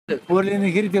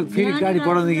ओर्लिँदाखेरि त्यो फेरि गाडी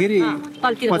बढाउँदाखेरि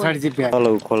पछाडि चाहिँ प्याक तल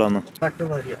खोलामा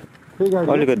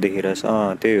अलिकति देखिरहेछ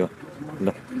त्यही हो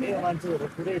ल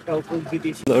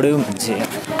लड्यो मान्छे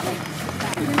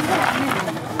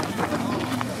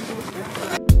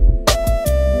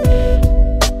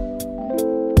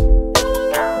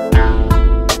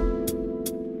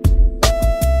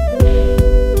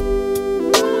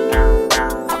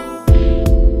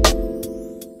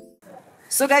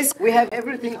So guys, we have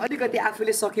everything. अलिकति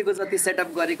आफूले सकेको जति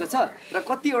सेटअप गरेको छ र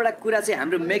कतिवटा कुरा चाहिँ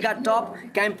हाम्रो मेगा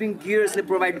टप क्याम्पिङ गियर्सले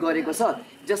प्रोभाइड गरेको छ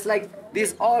just like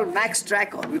this all Max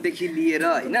ट्र्याकहरूदेखि लिएर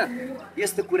हैन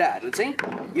यस्तो कुराहरू चाहिँ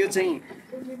यो चाहिँ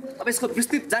अब यसको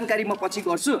विस्तृत जानकारी म पछि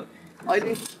गर्छु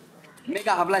अहिले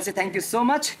मेगा हबलाई चाहिँ थ्याङ्क यू सो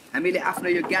मच हामीले आफ्नो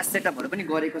यो ग्यास सेटअपहरू पनि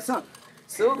गरेको छ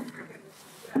सो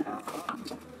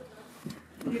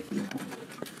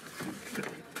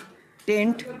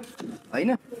टेन्ट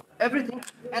हैन everything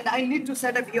and I need to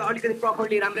set up here अलिकति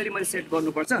properly राम्ररी मैले सेट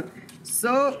गर्नुपर्छ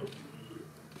so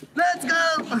let's go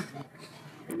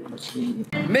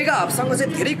मेगा हबसँग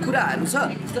चाहिँ धेरै कुराहरू छ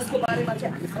जसको बारेमा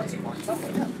चाहिँ हामी पछि भन्छौँ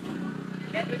हैन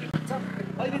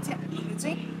अहिले चाहिँ हामीले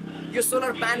चाहिँ यो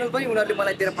सोलर प्यानल पनि उनीहरूले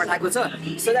मलाई दिएर पठाएको छ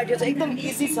सो द्याट यो चाहिँ एकदम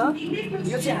इजी छ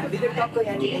यो चाहिँ हामीले टक्क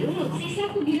यहाँनिर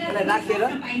यसलाई राखेर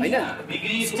हैन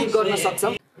स्टिक गर्न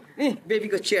सक्छौँ ए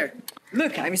बेबीको चेयर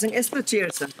लुक हामीसँग यस्तो चेयर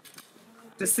छ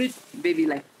to sit baby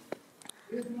like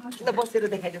kita बसेर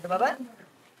देखाइदियो त बाबा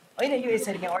हैन यो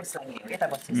यसरी यहाँ अड्स लाग्ने हो यता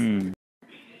बस्छ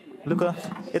लुक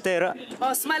यता हेर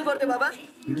स्माइल गर्दै बाबा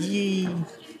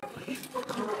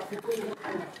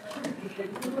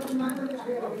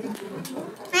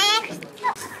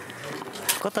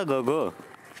कता गयो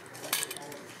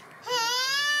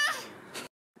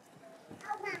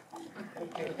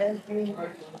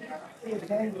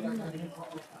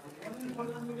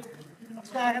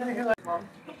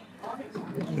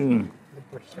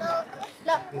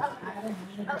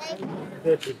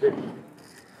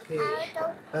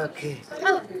Okay.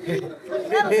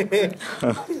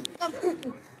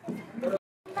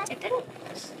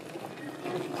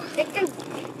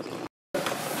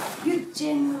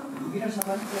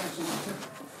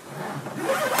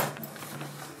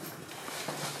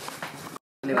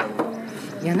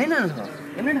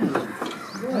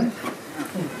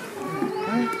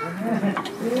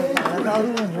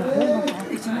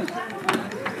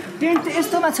 टेन्ट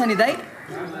यस्तोमा छ नि दाइ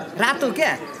रातो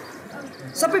क्या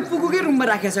सबै पुगुकै रुममा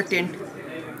राखेको छ टेन्ट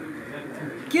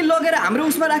के लगेर हाम्रो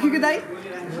उसमा राख्यो कि दाइ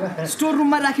स्टोर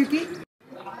रुममा राख्यो कि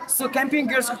सो क्याम्पिङ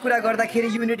गियर्सको कुरा गर्दाखेरि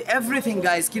यु निड एभ्रिथिङ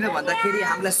गाइज किन भन्दाखेरि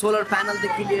हामीलाई सोलर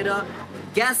प्यानलदेखि लिएर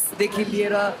ग्यासदेखि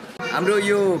लिएर हाम्रो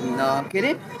यो के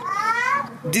अरे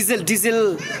डिजेल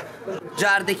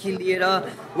जारदेखि लिएर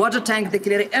वाटर ट्याङ्कदेखि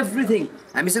लिएर एभ्रिथिङ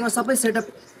हामीसँग सबै सेटअप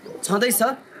छँदैछ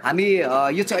हामी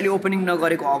यो चाहिँ अहिले ओपनिङ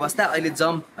नगरेको अवस्था अहिले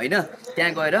जम हैन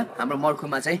त्यहाँ गएर हाम्रो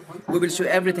मर्खुमा चाहिँ we will show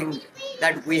everything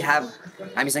that we have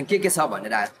हामीसँग के छ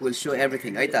भनेर विल शो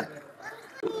एभ्रिथिङ है त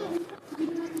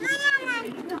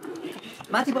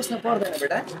माथि बस्न पर्दैन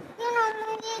बेटा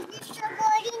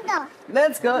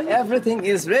let's go everything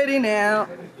is ready now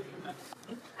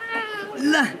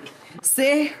ल से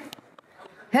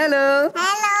हेलो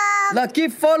ल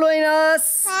किप फलोइङ अस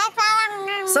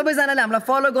सबैजनाले हामीलाई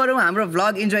फलो गरौँ हाम्रो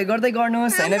भ्लग इन्जोय गर्दै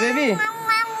गर्नुहोस् हैन बेबी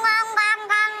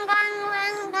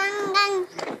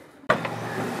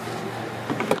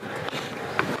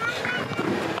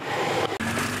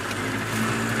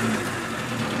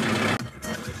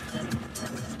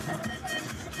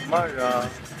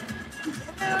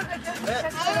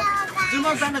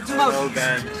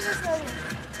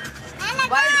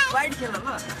वाइड खेल ल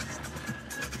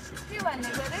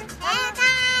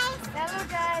Hello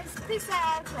guys, peace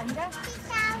out.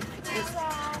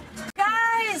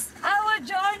 Guys, our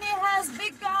journey has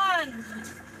begun.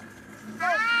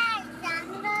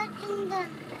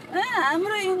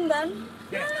 हाम्रो इन्धन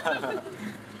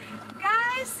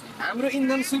Guys, हाम्रो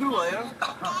इन्धन सुरु भयो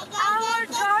our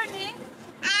journey.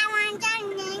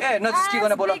 ए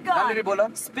नजिस्किकन बोल राम्ररी बोल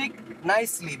स्पिक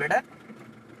नाइसली बेटा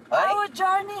Our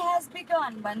journey has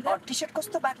begun. भन्दा टी-शर्ट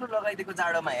कस्तो बाक्लो लगाइदिएको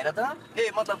जाडोमा हेर त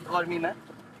ए मतलब गर्मीमा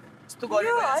यस्तो गर्मी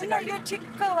यो भएछ हैन यो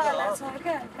ठिक्क वाला छ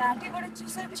क्या घाँटीबाट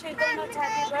चुसेर छेट्न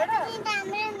छातीबाट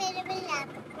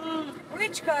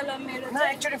which color मेरो न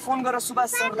एक्चुअली फोन गरेर सुभाष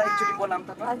सरलाई एक्चुअली बोलाम त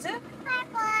हजुर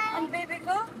अनि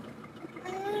बेबीको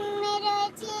मेरो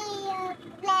चाहिँ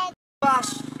black Subhash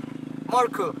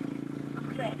मर्खु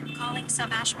calling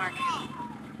Sabash Markhu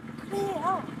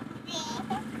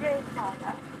great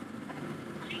color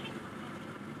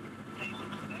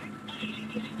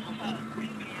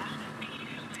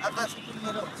others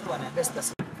मेरो छु भने व्यस्त छ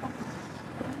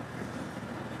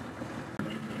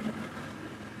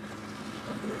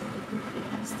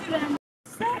grand,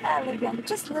 so elegant,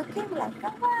 just looking like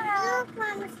a wow. Look,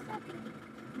 Mama.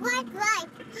 What?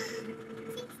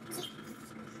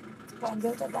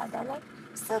 Bando to Dada, like,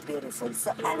 so beautiful,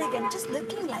 so elegant, just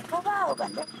looking like a wow.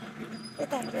 Bando.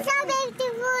 So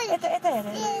beautiful.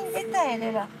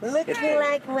 Looking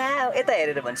like wow. यता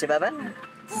हेरेर भन्छ बाबा.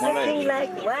 Looking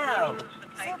like wow.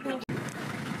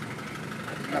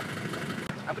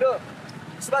 हाम्रो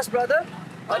Subhash brother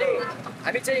अनि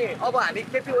हामी चाहिँ अब हामी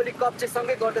केपी ओली कप चाहिँ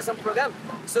सँगै गर्दैछौँ प्रोग्राम.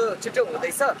 सो छिटो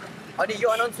हुँदैछ अनि यो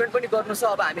अनाउन्समेन्ट पनि गर्नु छ.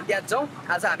 अब हामी त्यहाँ जाउँ.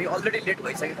 आज हामी अलरेडी लेट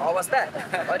भइसकेको अवस्था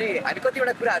अनि हामी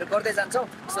कतिवटा कुराहरू गर्दै जान्छौँ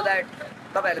सो द्याट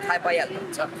तपाईँहरूले थाहा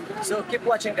पाइहाल्नुहुन्छ. So keep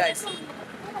watching guys.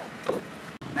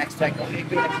 Next ट्र्याकमा एक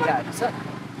दुईवटा कुराहरू छ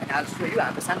अनि आज सो यो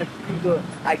हाम्रो सानो टिमको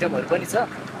आइटमहरू पनि छ.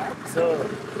 सो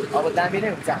अब दामी नै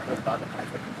हुन्छ हाम्रो.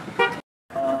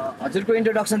 हजुरको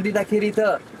इन्ट्रोडक्सन दिँदाखेरि त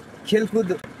खेलकुद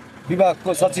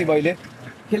विभागको सचिव अहिले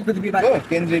खेलकुद विभाग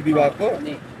केन्द्रीय विभागको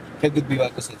खेलकुद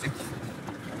विभागको सचिव.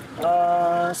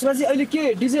 सुभाषजी अहिले के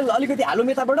डिजेल अलिकति हालौँ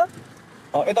यताबाट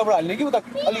यताबाट हाल्ने कि उता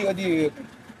अलिकति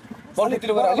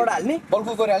बल्कुतिर गएर हाल्ने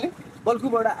बल्कु गएर हाल्ने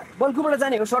बल्कुबाट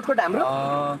जाने हो सर्टकट हाम्रो.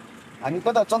 हामी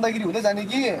कता चन्दागिरी हुँदै जाने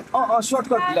कि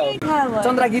सर्टकट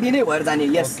चन्द्रगिरी नै भएर जाने.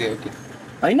 यस ओके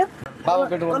होइन बाबा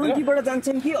पेट्रोल कलङ्कीबाट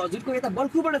जान्छन् कि हजुरको यता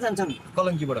बल्कुबाट जान्छन्?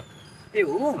 कलङ्कीबाट. ए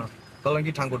हो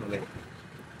कलङ्की ठाङकोट हुँदै.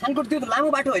 ठाङकोट त्यो त लामो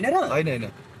बाटो होइन र? होइन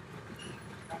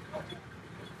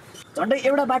झन्डै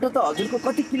एउटा बाटो त हजुरको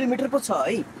कति किलोमिटर पो छ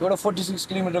है? एउटा 46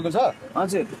 किलोमिटरको छ.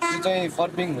 हजुर त्यो चाहिँ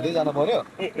फर्पिङ हुँदै जानु पर्यो.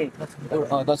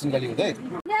 दक्षिणकाली हुँदै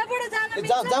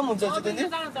जाम हुन्छ त्यति.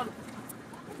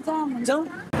 जाउँ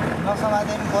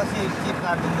नसमाते पनि बसी चिप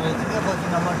काट्दिँदो रहेछ क्या. बसी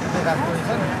नम्बर टिपेर राख्दो रहेछ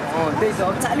नि. त्यही छ.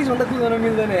 अब 40 भन्दा कुदाउन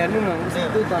मिल्दैन हेर्नु न.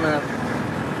 त्यो तनाव.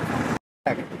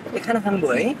 खाना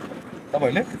खानुभयो है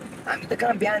तपाईँहरूले? हामी त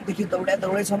कहाँ बिहानदेखि दौडै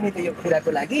छौँ नि त यो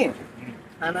कुराको लागि.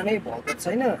 खाना नै भएको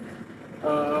छैन.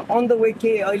 अन द वे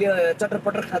के अहिले चटर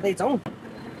खाँदै छौँ.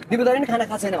 दिबुदाले पनि खाना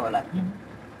खाएको छैन होला.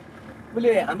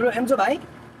 उसले हाम्रो एमजो भाइ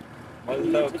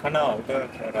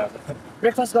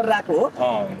ब्रेकफास्ट गरेर आएको हो.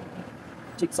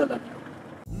 ठिक छ त.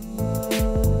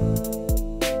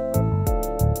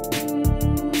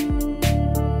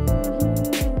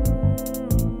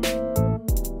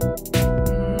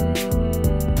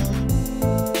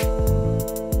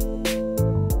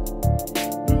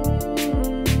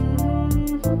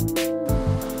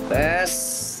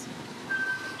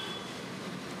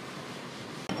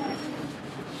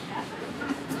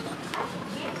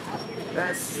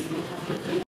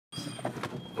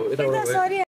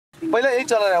 पहिला यही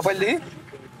चलाएर पहिलेदेखि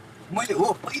मैले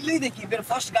हो पहिल्यैदेखि मेरो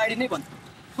फर्स्ट गाडी नै भन्छु.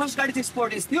 फर्स्ट गाडी चाहिँ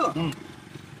स्पोर्टेज थियो.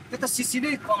 त्यो त सिसी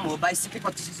नै कम हो 22 कि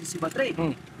 25 सिसी मात्रै.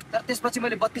 तर त्यसपछि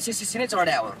मैले 32 सिसी नै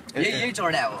चढाए हो. यही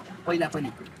चढाए हो पहिला पनि.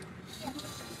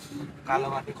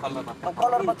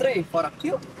 कलर मात्रै फरक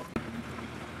थियो.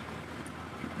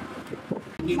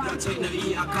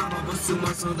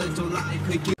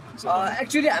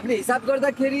 एक्चुअली हामीले हिसाब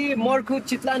गर्दाखेरि मर्खु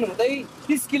चितलान हुँदै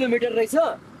 30 किलोमिटर रहेछ.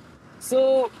 सो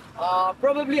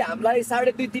प्रोबेबली हामीलाई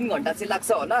 2.5-3 घन्टा चाहिँ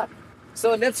लाग्छ होला. सो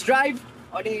लेट्स ड्राइभ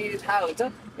अनि थाहा हुन्छ.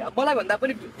 मलाई भन्दा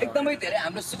पनि एकदमै धेरै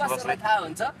हाम्रो सुभाष सरलाई थाहा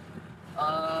हुन्छ.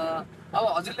 अब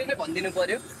हजुरले नै भनिदिनु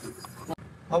पर्यो.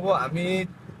 अब हामी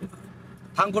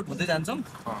थाङकोट हुँदै जान्छौँ.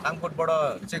 थाङकोटबाट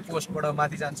चेकपोस्टबाट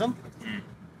माथि जान्छौँ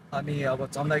अनि अब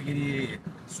चन्दागिरी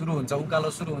सुरु हुन्छ, उकालो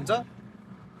सुरु हुन्छ.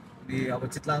 अनि अब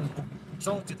चितलाङ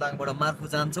पुग्छौँ. चितलाङबाट मार्खु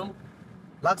जान्छौँ.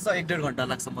 लाग्छ 1.5 घन्टा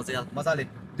लाग्छ मजाले.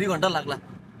 2 घन्टा लाग्ला.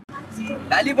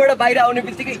 भ्यालीबाट बाहिर आउने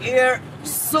बित्तिकै air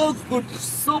so good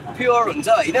so pure हुन्छ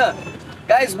होइन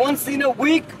guys. Once in a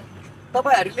week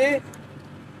तपाईँहरूले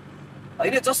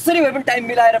होइन जसरी भए पनि टाइम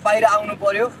मिलाएर बाहिर आउनु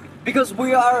पर्यो. बिकज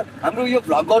हाम्रो यो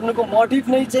भ्लग गर्नुको मोटिभ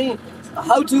नै चाहिँ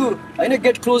हाउ टु होइन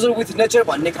गेट क्लोजर विथ नेचर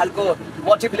भन्ने खालको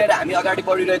मोटिभ लिएर हामी अगाडि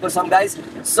बढिरहेको छौँ गाइज.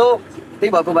 सो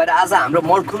त्यही भएको भएर आज हाम्रो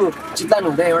मर्खु चितलान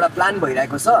हुँदै एउटा प्लान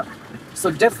भइरहेको छ. So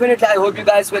definitely I hope you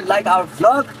guys will like our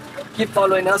vlog. Keep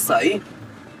following अस है.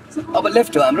 अब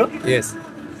लेफ्ट हो हाम्रो. यस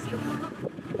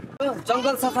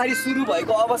जङ्गल सफारी सुरु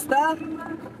भएको अवस्था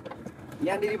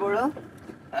यहाँनिरबाट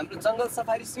हाम्रो जङ्गल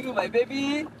सफारी सुरु भयो.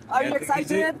 Baby are you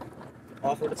excited?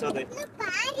 अफरोड छ दाइ.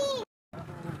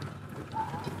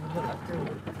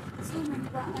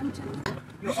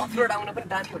 यो अफरोड आउन पनि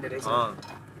दामी हुने रहेछ.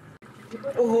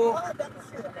 ओहो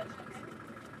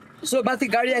सो माथि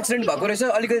गाडी एक्सिडेन्ट भएको रहेछ.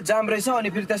 अलिकति जाम रहेछ अनि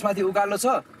फेरि त्यसमाथि उकालो छ.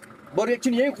 बरु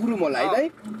एकछिन यहीँ कुरौँ होला है दाइ.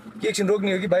 के एकछिन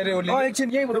रोक्ने हो कि बाहिर ओर्लिने? एकछिन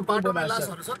यहीँ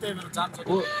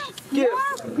के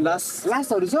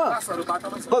लासहरू छ?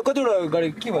 कतिवटा गाडी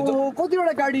के भन्छ?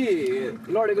 कतिवटा गाडी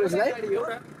लडेको रहेछ दाइ.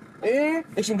 ए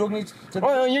एकछिन रोक्ने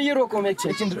यहीँ रोकौँ.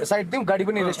 एकछिन साइड दिउँ. गाडी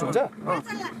पनि रेस्ट हुन्छ.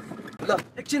 ल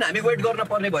एकछिन हामी वेट गर्न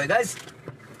पर्ने भयो गाइज.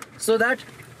 सो द्याट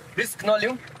रिस्क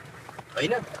नलिउँ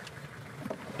होइन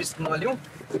रिस्क नलिउँ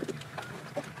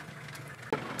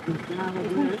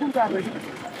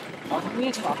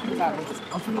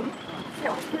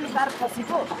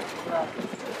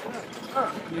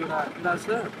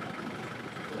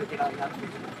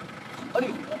अनि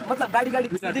मतलब गाडी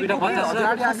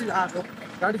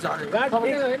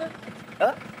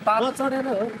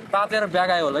तातेर ब्याग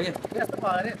आयो होला कि यस्तो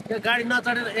भयो अरे त्यो गाडी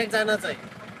नचढेर एकजना चाहिँ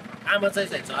आमा चाहिँ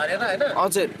झरेर होइन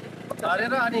हजुर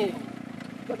झरेर अनि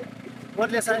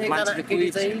एकजना केटी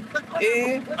चाहिँ ए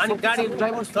अनि गाडी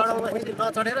ड्राइभर चढाउँदाखेरि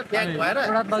नचढेर ब्याग भएर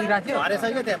झरेछ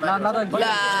क्या त्यहाँ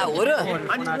ला हो र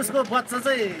अनि उसको बच्चा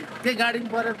चाहिँ त्यही गाडीमा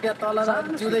परेर त्यहाँ तल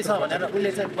जिउँदैछ भनेर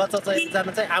उसले चाहिँ बच्चा चाहिँ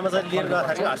एकजना चाहिँ आमा चाहिँ लिएर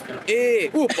गएको थियो हस्पिटल ए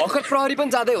ऊ भर्खर प्रहरी पनि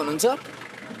जाँदै हुनुहुन्छ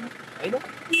होइन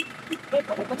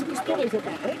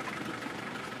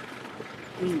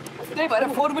त्यही भएर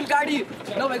 4 व्हील गाडी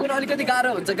नभएको अलिकति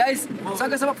गाह्रो हुन्छ गाइस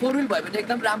सकेसम्म 4 व्हील भयो भने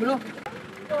एकदम राम्रो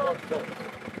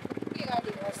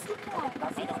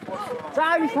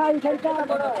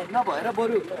नभएर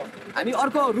बरु हामी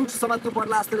अर्को रुट समात्नु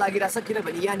पर्ला जस्तो लागिरहेछ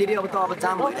किनभने यहाँनिर अब त अब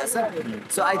जाम भइरहेछ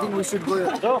so I think we should go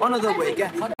another way क्या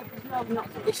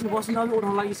एकछिन बस्नु अलिक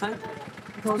उठाउनु लागि सायद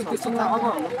त्यससँग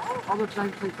अब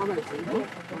ट्राफिक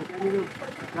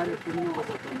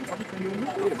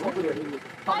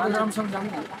राम्रोसँग जानु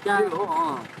त्यहाँ हो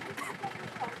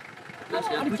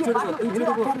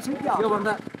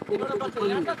योभन्दा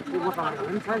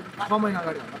 6 महिना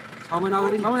अगाडि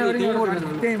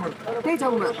त्यही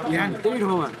ठाउँमा त्यही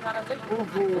ठाउँमा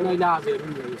अहिले आज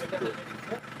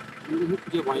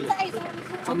के भयो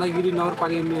चन्द्रगिरी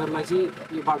नगरपालिका मेयरलाई चाहिँ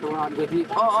यो बाटोमा अलिकति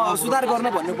सुधार गर्न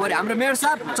भन्नु पर्यो हाम्रो मेयर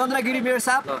साहब चन्द्रगिरी मेयर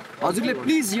साहब हजुरले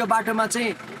प्लिज यो बाटोमा चाहिँ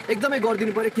एकदमै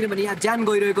गरिदिनु पर्यो किनभने यहाँ ज्यान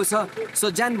गइरहेको छ सो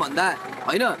ज्यान भन्दा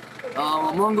होइन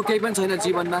महँगो केही पनि छैन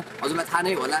जीवनमा हजुरलाई थाहा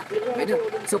नै होला होइन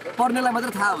सो पर्नेलाई मात्र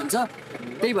थाहा हुन्छ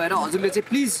त्यही भएर हजुरले चाहिँ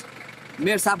प्लिज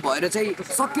मेयर साहब भएर चाहिँ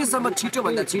सकेसम्म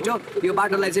छिटोभन्दा छिटो यो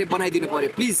बाटोलाई चाहिँ बनाइदिनु पर्यो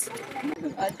प्लिज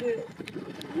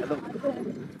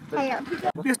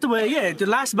त्यस्तो भयो कि त्यो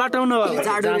लास्ट बाटोमा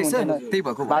जाडो रहेछ त्यही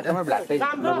भएको बाटोमा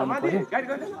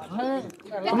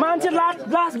मान्छे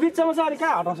लास्ट बिचमा छ अनि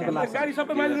कहाँ हटाउँछ त्यो लास्ट गाडी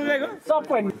सबै मान्छे रुकेको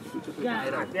सबै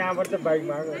त्यहाँबाट चाहिँ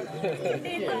बाइकमा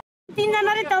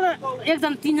तीनजना रे तल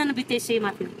एकजना तीनजना बितेसे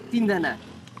माथि तीनजना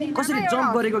कसरी जम्प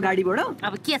गरेको गाडीबाट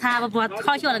अब के थाहा अब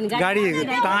खस्यो होला नि गाडी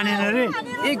तानेन रे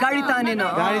ए गाडी तानेन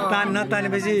गाडी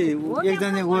नतानेपछि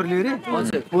एकजना ओर्ल्यो रे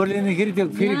ओर्लिँदाखेरि त्यो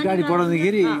फेरि गाडी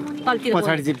बढाउँदाखेरि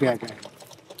पछाडि चाहिँ ब्याग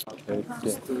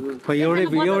आयो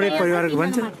एउटै परिवारको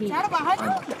भन्छ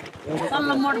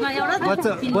तल्लो मोडमा एउटा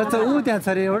बच्चा ऊ त्यहाँ छ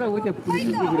अरे एउटा ऊ त्यहाँ पुलिस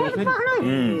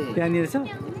त्यहाँनिर छ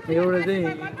एउटा चाहिँ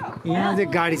यहाँ चाहिँ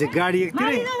गाडी छ गाडी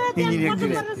एकतिर इन्जिन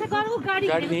एकतिर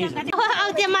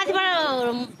अब त्यो माथिबाट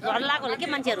घर लाग्यो होला के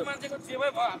मान्छेहरू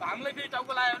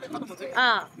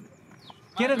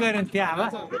के र गएर त्यहाँ अब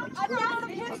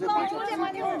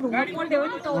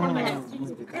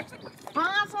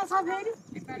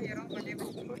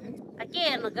के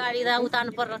हेर्नु गाडी त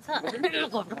उतार्नु पर्ने छ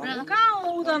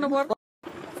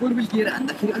फोर व्हील गियर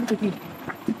हान्दाखेरि अलिकति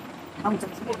आउँछ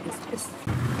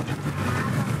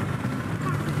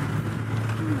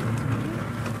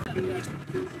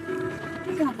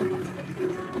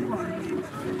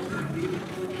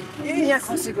ए यहाँ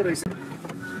खसेको रहेछ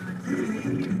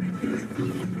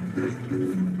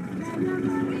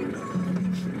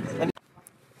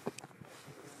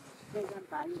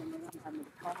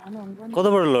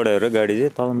कताबाट लड्यो र गाडी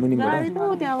चाहिँ तल मुनिबाट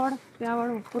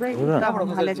त्यहाँबाट पुरै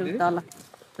हालेको तल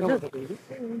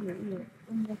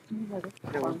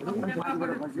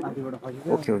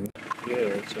ओके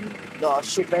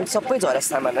सिट प्यान्ट सबै झरेको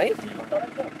सामान है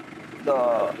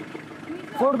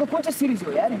फोर्डको कुन चाहिँ सिरिज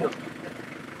हो यार यो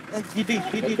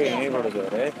यहीँबाट झऱ्यो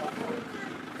है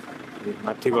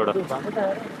माथिबाट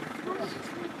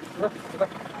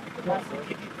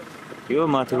यो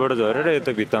माथिबाट झरेर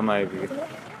यता भित्तामा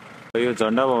आइपुग्यो यो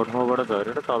झन्डा ठाउँबाट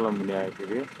झरेर तल मुनि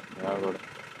आइपुग्यो यहाँबाट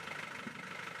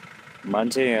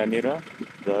मान्छे यहाँनिर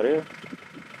झऱ्यो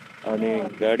अनि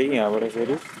गाडी यहाँबाट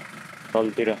फेरि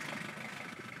तलतिर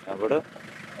यहाँबाट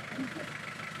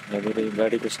यहाँनिर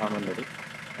गाडीको सामानहरू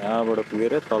यहाँबाट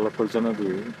पुगेर तल खोल्चामा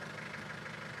पुग्यो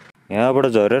यहाँबाट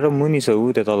झरेर मुनि छ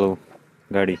ऊ त्यो तल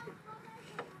गाडी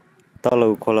तल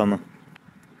खोलामा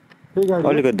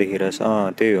अलिकति देखिरहेछ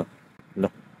त्यही हो ल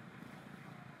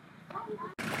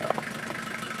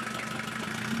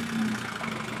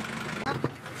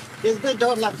एकदमै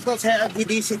डर लाग्छ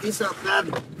दिदी सिटी सब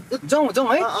जाउँ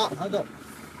है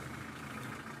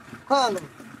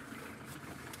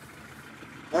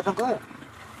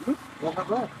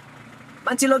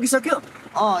मान्छे लगिसक्यो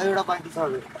एउटा बाँकी छ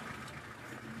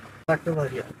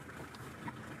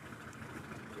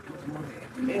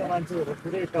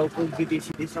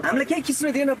हामीलाई केही खिच्नु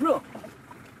दिएन ब्रो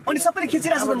अनि सबैले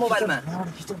खिचिरहेको छ मोबाइलमा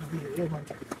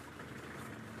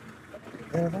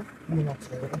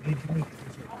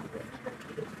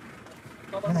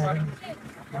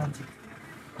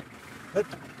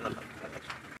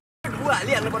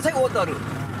हालिहाल्नुपर्छ है ओतहरू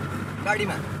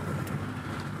गाडीमा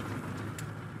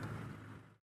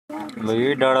ल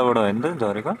यही डाँडाबाट होइन त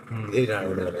झरेको यही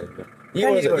डाँडाबाट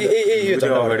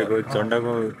अगाडिको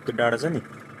झन्डाको त्यो डाँडा छ नि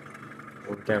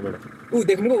त्यहाँबाट ऊ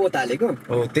देख्नुभयो ओत हालेको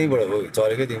हो त्यहीँबाट हो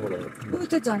झरेकै त्यहीँबाट ऊ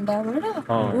त्यो झन्डाबाट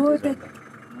हो त्यो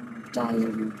टायर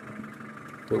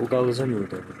त्यो उकालो छ नि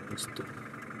उता यस्तो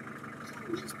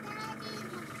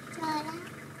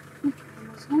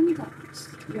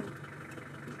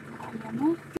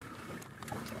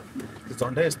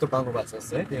झन्डै यस्तो पाएको भएको छ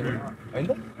है त्यहीँबाट होइन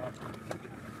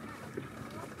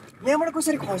यहाँबाट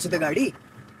कसरी खर्छ त गाडी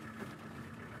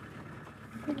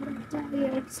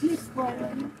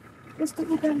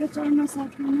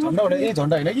झन्डाबाट यही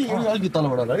झन्डा होइन कि अलिकति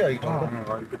तलबाट होला कि अलिक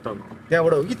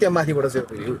त्यहाँबाट हो कि त्यहाँ माथिबाट चाहिँ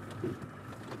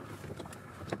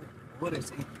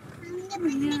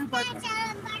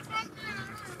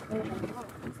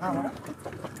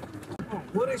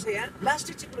हो रहेछ यार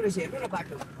प्लास्टिक चिप्लो रहेछ हेर्नु न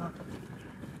बाटो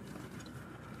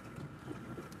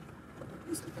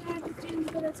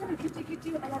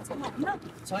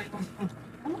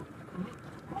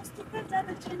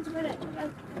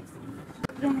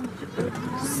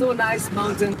So nice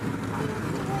mountain.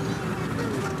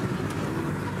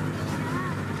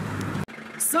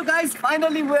 So guys,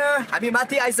 finally हामी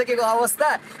माथि आइसकेको अवस्था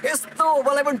यस्तो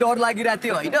मलाई पनि डर लागिरहेको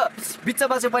थियो होइन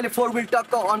बिचमा चाहिँ मैले 4 व्हील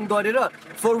टक्क अन गरेर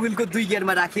 4 व्हीलको 2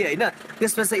 गियरमा राखेँ होइन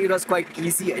त्यसपछि इट वाज क्वाइट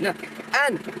इजी होइन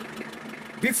एन्ड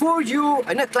बिफोर यु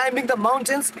होइन क्लाइम्बिङ द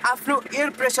माउन्टेन्स आफ्नो एयर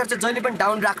प्रेसर चाहिँ जहिले पनि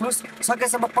डाउन राख्नुहोस्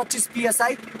सकेसम्म 25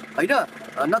 PSI होइन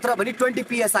नत्र भने 20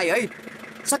 PSI है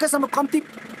सकेसम्म कम्ती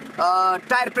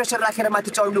टायर प्रेसर राखेर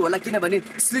माथि चढ्नु होला किनभने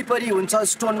स्लिपरी हुन्छ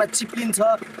स्टोनमा चिप्लिन्छ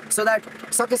सो द्याट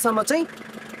सकेसम्म चाहिँ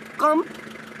कम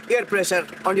air pressure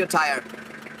on your tyre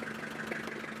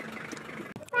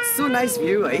so nice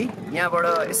view है यहाँबाट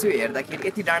यसो हेर्दाखेरि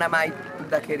यति डाँडामा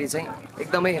आइपुग्दाखेरि चाहिँ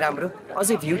एकदमै राम्रो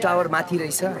अझै भ्यू टावर माथि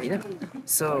रहेछ होइन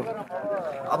सो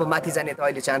अब माथि जाने त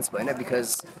अहिले चान्स भएन बिकज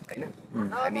होइन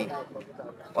हामी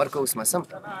अर्को उसमा छौँ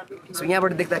सो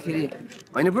यहाँबाट देख्दाखेरि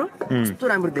होइन ब्रो कस्तो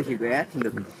राम्रो देखेको यार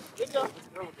लुक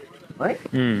है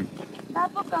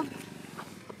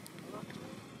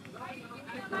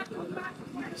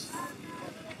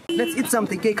Let's eat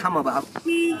something केही खाम अब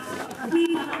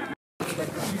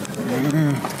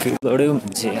लड्यो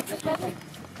हुन्छ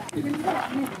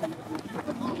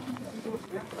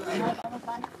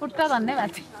खुट्टा भन्ने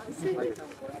भएको थियो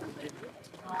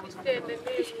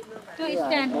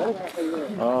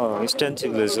स्ट्यान्ड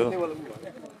चिप्लेछ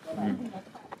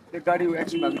त्यो गाडी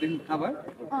एक्सिडेन्ट भएको दिन थाहा भयो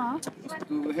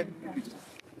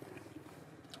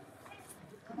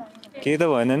केही त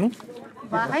भएन नि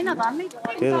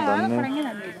त्यही त भन्ने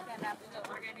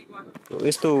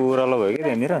यस्तो ओह्रालो भयो कि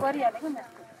त्यहाँनिर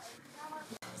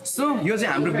सो यो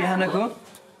चाहिँ हाम्रो बिहानको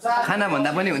खाना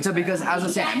भन्दा पनि हुन्छ बिकज आज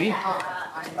चाहिँ हामी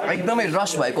एकदमै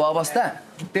रस भएको अवस्था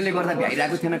त्यसले गर्दा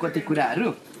भ्याइरहेको थिएन कति कुराहरू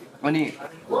अनि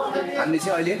हामीले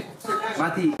चाहिँ अहिले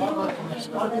माथि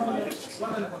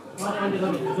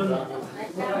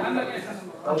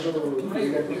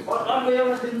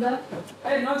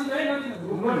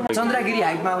चन्द्रगिरी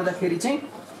हाइटमा आउँदाखेरि चाहिँ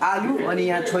आलु अनि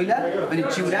यहाँ छोइला अनि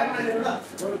चिउरा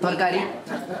तरकारी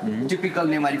typical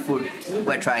Newari food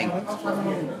we are trying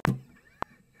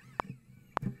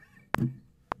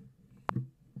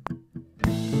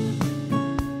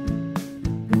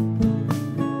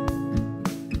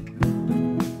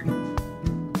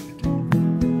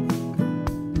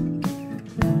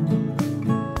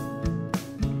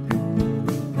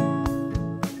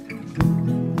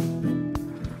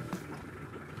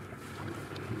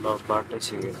बाटो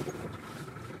छिर्यो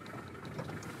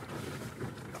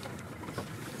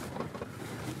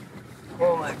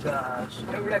Oh my gosh,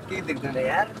 एउटा केही देख्दैन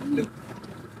यार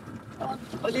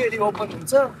अलिअलि ओपन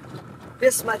हुन्छ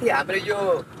त्यसमाथि हाम्रो यो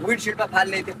विन्डसिल्डमा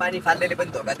फाल्ने त्यो पानी फाल्नेले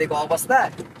पनि धोका दिएको अवस्था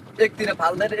एकतिर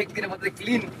फाल्दैन एकतिर मात्रै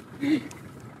क्लिन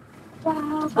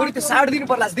बरु त्यो साड दिनु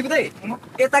पर्ला दिँदै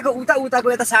यताको उताको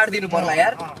यता साड दिनु पर्ला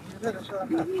यार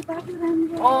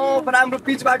राम्रो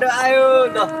पिच बाटो आयो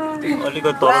ल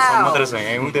अलिकति तलसम्म मात्रै छ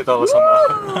यहाँ उतै तलसम्म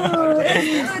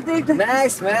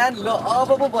नाइस म्यान ल अब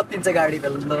पो बत्तिन्छ गाडी त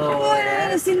ल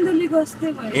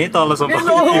ए तलसम्म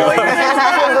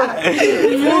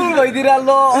भइदिएर ल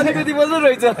अलिकति मजा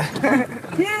रहेछ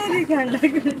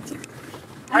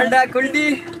अन्डा कुल्टी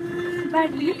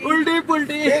उल्टी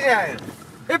पुल्टी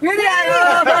ए फेरि आयो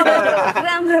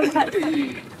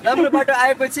राम्रो बाटो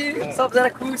आएपछि सबजना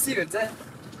खुसी हुन्छ।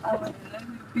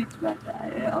 पिचबाट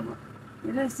आयो अब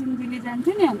मेरो सिन्धुली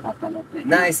जान्थ्यो नि हामी पापालाई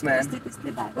नाइस म्यान।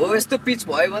 त्यस्तै भएको हो यस्तो पिच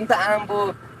भयो भने त आम्बो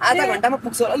आधा घन्टामा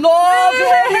पुग्छ होला। लो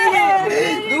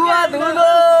दुवा धुलो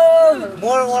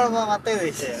मोडमा मात्रै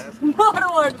रहेछ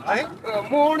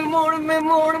मोड मोड मे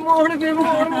मोड मोड मे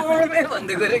मोड मोड मे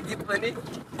भन्दै गरे गीत पनि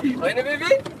होइन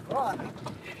बेबी?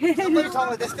 सबै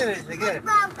ठाउँमा त्यस्तै रहेछ के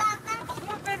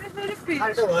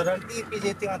फाल्टो भएर पछि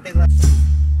यति मात्रै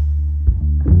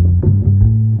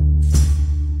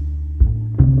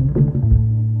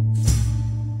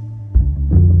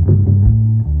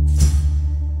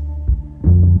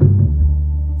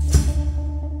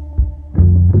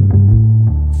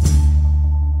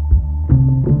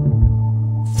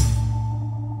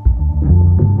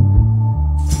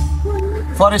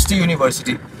फरेस्ट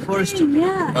युनिभर्सिटी।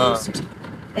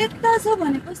 यता छ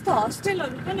भने कस्तो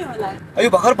हस्टेलहरू पनि होला। यो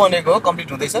भर्खर बनेको हो, कम्प्लिट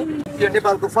हुँदैछ। यो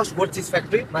नेपालको फर्स्ट बोट चिज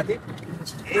फ्याक्ट्री माथि।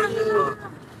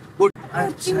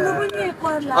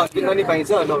 किन्न नि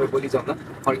पाइन्छ, नभए भोलि जाउँ न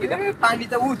फर्किँदा। पानी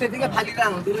त ऊ त्यतिकै फालिरहेको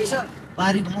हुँदो रहेछ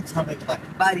बारीमा छ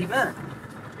बारीमा।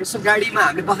 यसो गाडीमा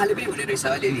हामीले बखाले पनि हुने रहेछ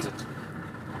अलिअलि।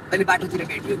 अहिले बाटोतिर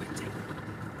भेट्यो भने चाहिँ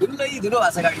धुलै धुलो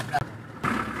भएको छ गाडी पुरा।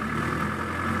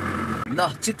 ल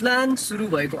चितलान सुरु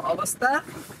भएको अवस्था।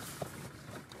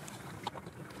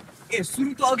 ए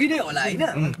सुरु त अघि नै होला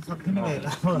होइन?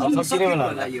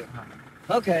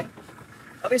 ओके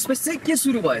अब यसपछि चाहिँ के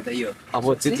सुरु भयो त यो? अब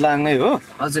चितलाङ नै हो।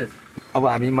 हजुर अब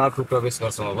हामी मार्खु प्रवेश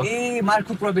गर्छौँ। अब ए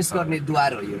मार्खु प्रवेश गर्ने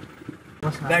द्वार हो यो।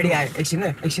 गाडी आयो एकछिन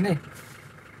है एकछिन है।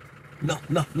 ल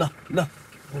ल ल ल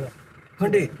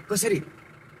खण्डे कसरी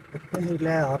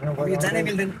जानै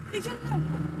मिल्दैन।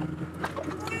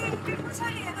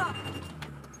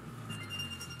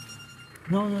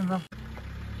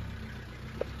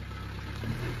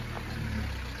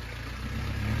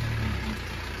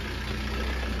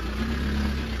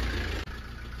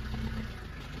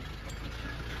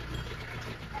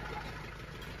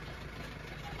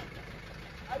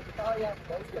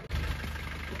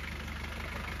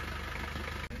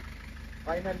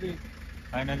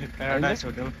 Finally, Paradise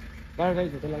Hotel.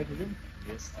 Paradise Hotel आइपुग्यो।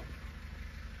 Yes.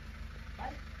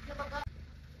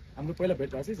 हाम्रो पहिला भेट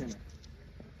भएको छैन।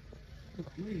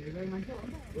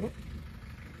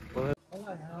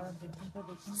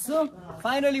 So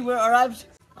finally we arrived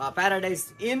Paradise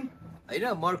Inn होइन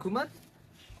मर्खुमा।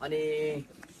 अनि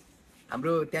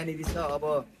हाम्रो त्यहाँनिर छ अब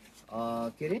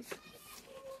के अरे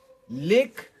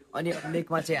लेक। अनि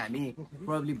लेकमा चाहिँ हामी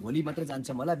प्रोबब्ली भोलि मात्रै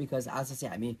जान्छौँ होला, बिकज आज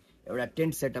चाहिँ हामी एउटा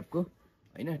टेन्ट सेटअपको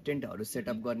होइन टेन्टहरू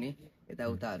सेटअप गर्ने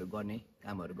यताउताहरू गर्ने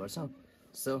कामहरू गर्छौँ।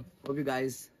 So hope you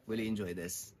guys will enjoy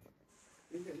this.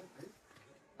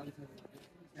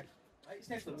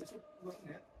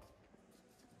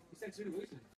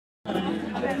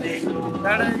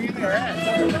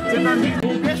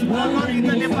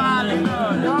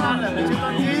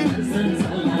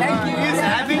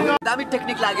 दामी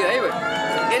टेक्निक लाग्यो है।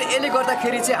 यसले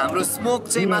गर्दाखेरि चाहिँ हाम्रो स्मोक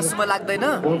चाहिँ मासुमा लाग्दैन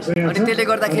अनि त्यसले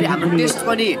गर्दाखेरि हाम्रो टेस्ट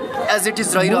पनि एज इट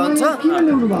इज रहिरहन्छ।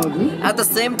 एट द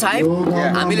सेम टाइम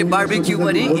हामीले बार्बिक्यू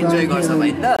पनि इन्जोय गर्छौँ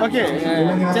है त। Okay,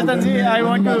 Chetanji, I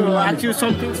want to ask you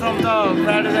something from the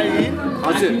Paradise Inn.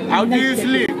 हजुर How do you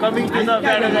feel coming to the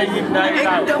Paradise Inn right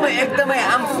now? एकदमै एकदमै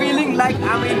आइ am feeling like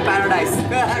I am in paradise.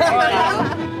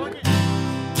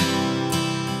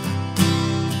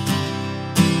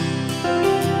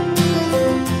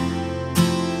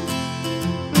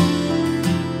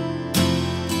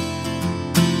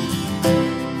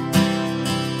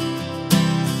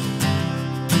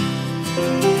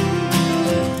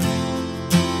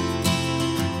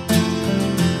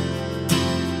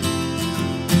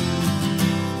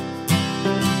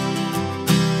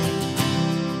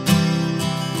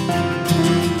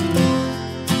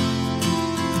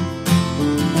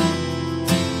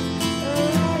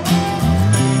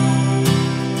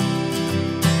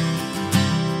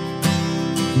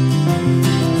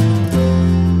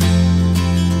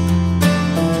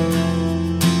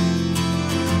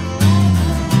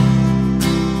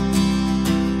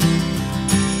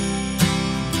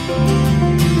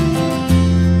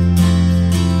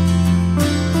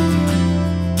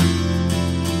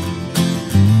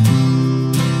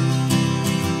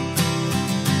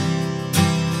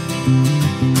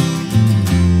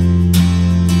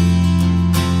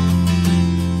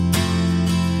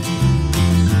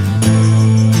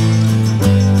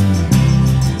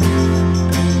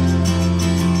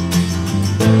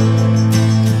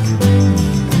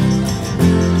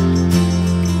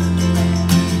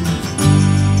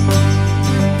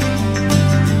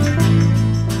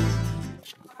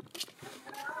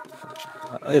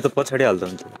 यो त पछाडि हाल्दा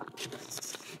हुन्छ।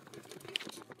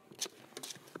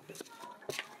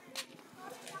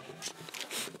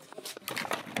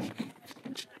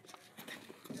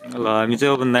 ल हामी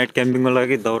चाहिँ अब नाइट क्याम्पिङको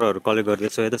लागि दाउराहरू कलेक्ट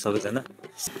गर्दैछौँ है त सबैजना।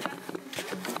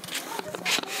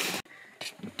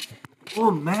 Oh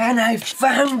man, I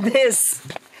found this.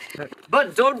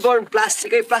 But don't burn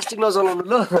plastic. है प्लास्टिक नजलाउनु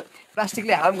ल,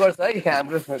 प्लास्टिकले हार्म गर्छ है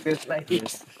हाम्रो त्यसलाई।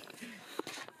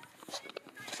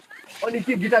 अनि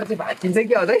के गिटार चाहिँ भाँचिन्छ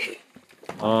के अझै?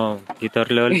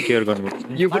 गिटारले अलिक केयर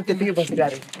गर्नुपर्छ। यो पनि त्यतिकै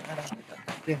बसिरहेको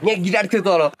यहाँ गिटार थियो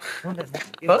तल।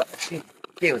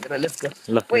 के हुँदैन, लेट्स गो।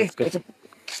 ल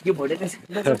यो भोटे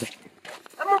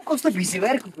आमा कस्तो भिसी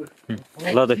भएर कुकुर।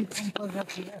 ल त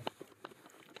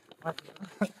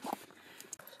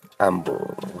आम्बो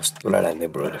कस्तो लडाने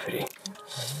ब्रो फेरि।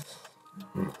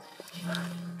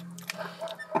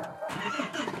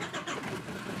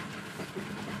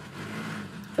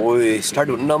 ओए स्टार्ट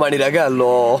हुन नमानिरा क्या। ल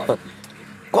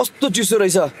कस्तो चिसो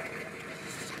रहेछ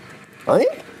है,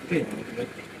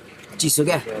 चिसो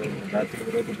क्या।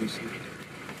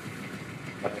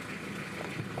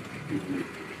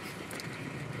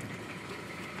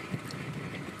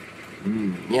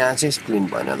 यहाँ चाहिँ स्क्रिन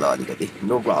भएन ल अलिकति,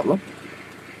 no problem.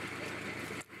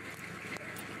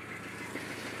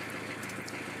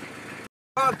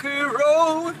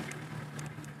 Road,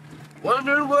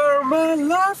 wondering where my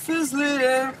life is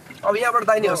leading. अब यहाँबाट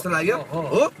दाहिने जस्तो लाग्यो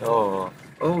हो।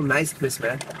 Oh, nice place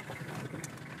man.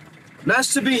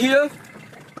 Nice to be here.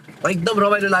 एकदम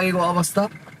रमाइलो लागेको अवस्था।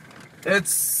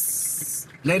 It's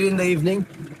late in the evening.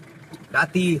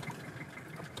 राति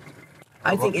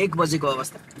I think 1 बजेको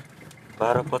अवस्था।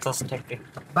 12:50 ठ्याक्कै।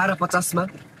 12:50 मा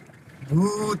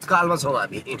भूतकालमा छौँ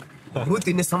हामी। भूत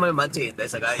हिँड्ने समय मान्छे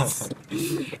हिँड्दैछ गाइस।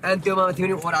 अनि त्यो माथि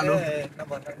पनि ओह्रालो।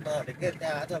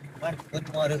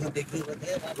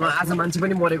 आज मान्छे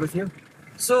पनि मरेको थियो।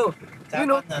 सो यु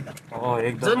नो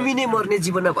जन्मिने मर्ने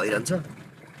जीवनमा भइरहन्छ।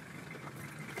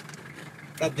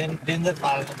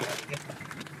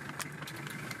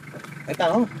 यता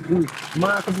हो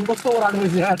मलाई त कस्तो ओह्रालो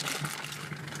रहेछ यार।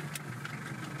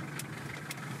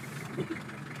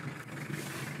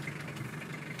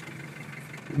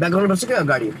 ब्याकग्राउन्ड बस्छ क्या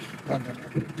गाडी।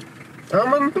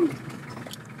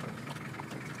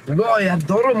 ल यार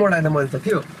डरो मोडाएन मैले त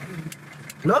थियो।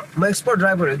 ल म एक्सपर्ट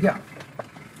ड्राइभर हो क्या।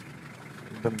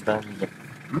 एकदम दामी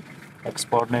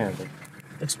एक्सपर्ट नै हो।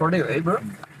 एक्सपर्टै हो है ब्रो।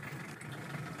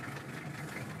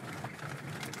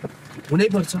 हुनै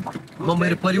पर्छ। म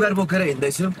मेरो परिवार बोकेर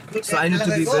हिँड्दैछु। So I need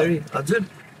to be very. हजुर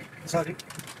सरी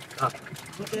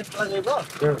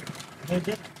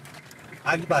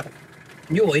आगे बाटो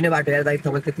यो होइन बाटो यार दाइ,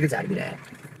 तपाईँ त्यतिकै झारिदिएर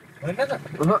होइन त।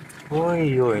 ओइ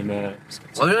यो होइन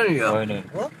होइन नि यो होइन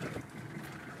हो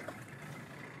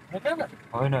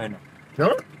होइन होइन हो?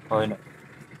 होइन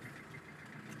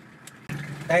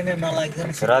टाइगर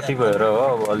नलागिदिनु राति भएर हो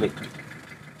अब अलिक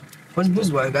कन्फ्युज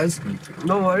भयो guys.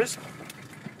 No worries.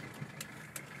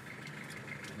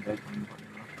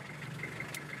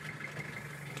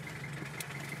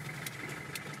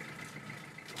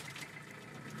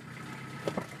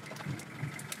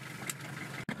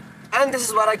 And this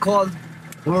is what I call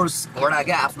horse, घोडा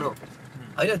क्या आफ्नो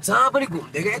होइन। जहाँ पनि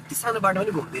घुम्दै क्या, यति सानो बाटो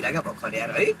पनि घुम्दिनँ क्या भर्खर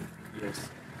यार है।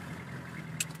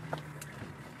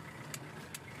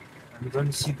 हामी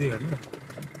पनि सिधै होइन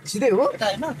सिधै हो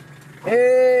होइन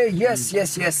ए यस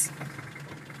यस यस।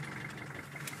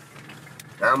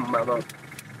 आम्मामा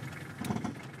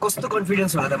कस्तो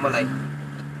कन्फिडेन्स होला त मलाई।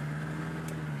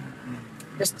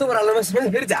 यस्तो ओह्रालोमा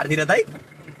फेरि झार्दिन दाइ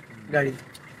गाडी।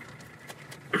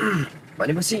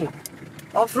 भनेपछि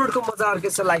अफ रोडको मजा अर्कै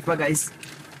छ लाइफमा गाइस।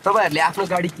 तपाईँहरूले आफ्नो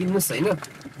गाडी किन्नुहोस् होइन।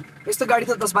 यस्तो गाडी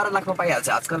त 10-12 लाखमा पाइहाल्छ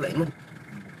आजकल होइन।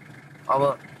 अब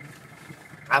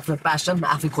आफ्नो प्यासन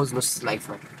आफै खोज्नुहोस्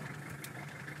लाइफमा।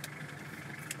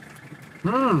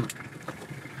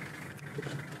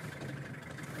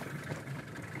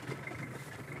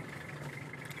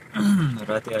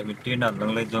 राति हामी टेन्ट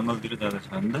हाल्नलाई जङ्गलतिर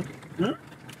जाँदैछौँ होइन त।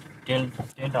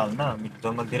 टेन्ट हाल्न हामी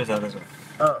जङ्गलतिर जाँदैछौँ।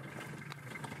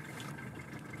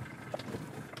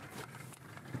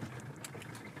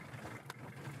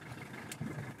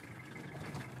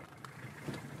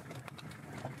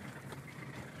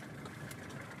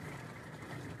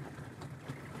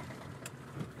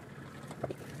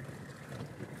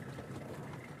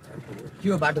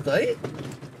 यो बाटो त है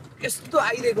यस्तो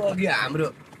आइदिएको अघि हाम्रो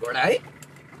घोडा है।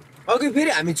 अघि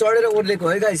फेरि हामी चढेर ओर्लेको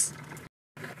है गाइस।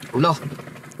 ल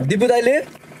दिपु दाइले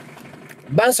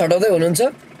बाँस हटाउँदै हुनुहुन्छ।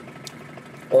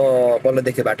 बल्ल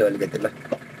देख्यो बाटो अलिकति। ल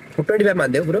 25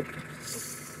 मान्दै हो पुरो।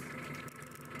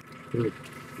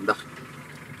 ल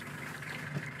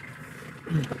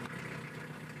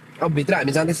अब भित्र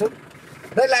हामी जाँदैछौँ।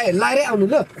 दाइ लाएरै आउनु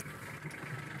ल।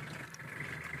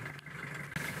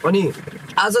 अनि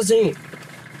आज चाहिँ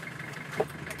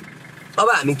अब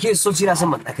हामी के सोचिरहेछौँ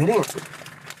भन्दाखेरि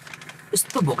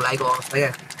यस्तो भोक लागेको अवस्था क्या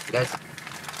गाइस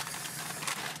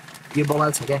यो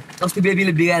बवाल छ क्या अस्ति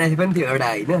बेबीले बिगारेको पनि थियो एउटा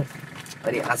होइन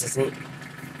अनि आज चाहिँ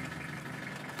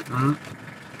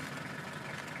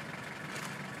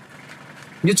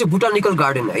यो चाहिँ बोटानिकल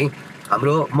गार्डन है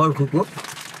हाम्रो मर्खुको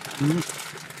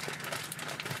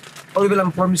अरू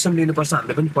बेलामा पर्मिसन लिनुपर्छ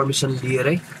हामीले पनि पर्मिसन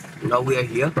लिएरै नाउ वी आर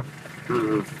हियर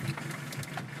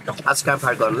आज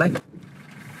क्याम्पफायर गर्नलाई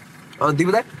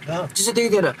दिबु दाइ चिसो थियो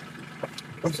कि थिएन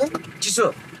चिसो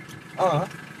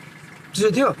चिसो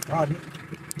थियो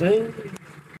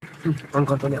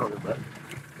अङ्कल पनि आउनु भयो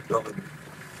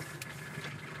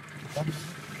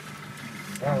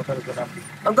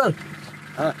अङ्कल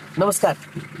नमस्कार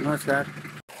नमस्कार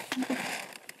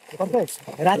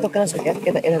रातो कहाँ छ क्या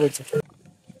यता यता गइन्छ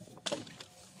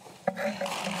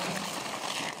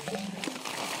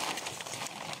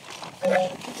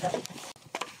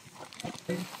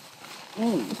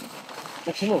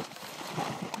एकछिन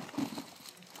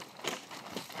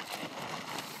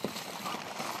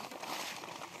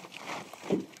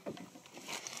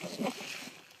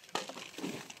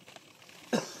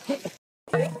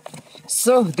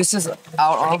So this is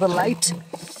our other light.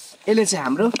 यसले चाहिँ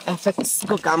हाम्रो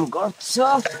एफएक्सको काम गर्छ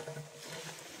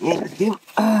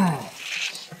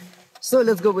So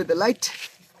let's go with the light.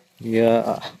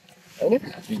 Yeah. हैन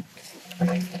अलिकति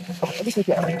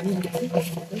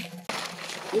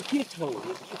यो के छ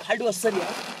खाल्डो असर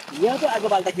यहाँ त आगो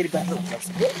बाल्दाखेरि बाटो हुन्छ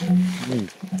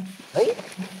है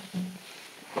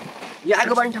यो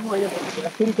आगो बाल्ने ठाउँ होइन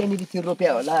फेरि त्यहाँनिर त्यो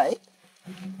रोप्या होला है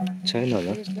छैन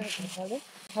होला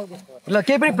ल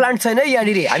केही पनि प्लान्ट छैन है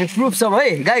यहाँनिर हामी प्रुफ छौँ है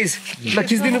गाइज ल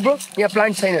खिचिदिनु ब्रो यहाँ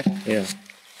प्लान्ट छैन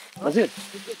हजुर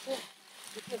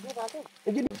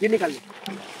के निकाल्नु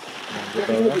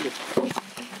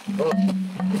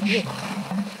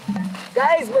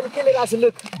गाइज मैले के लिएर आएको छु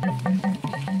लुक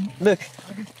लुक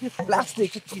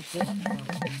प्लास्टिक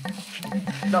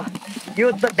ल यो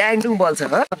त ड्याङडुङ बल्छ ह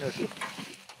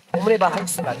उम्रे बाख्रा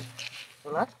जस्तो लाग्यो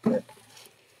होला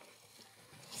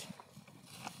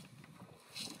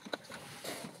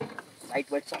लाइट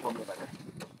वाइट सब हाम्रो बाख्रा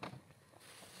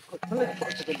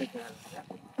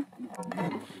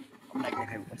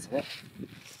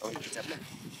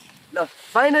ल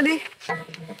फाइनली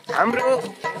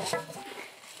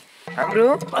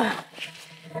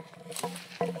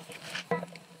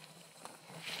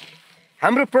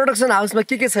हाम्रो प्रोडक्सन हाउसमा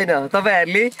के छैन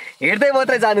तपाईहरुले हेर्दै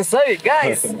मात्रै जानुस् है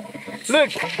guys look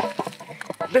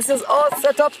this is all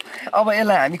setup अब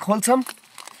यसलाई हामी खोल्छौं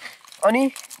अनि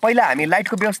पहिला हामी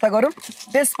लाइटको व्यवस्था गरौँ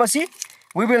त्यसपछि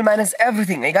we will manage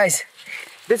everything है guys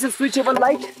this is switchable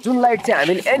light जुन लाइट चाहिँ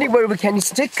हामीले एनीवेयर वी क्यान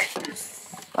स्टिक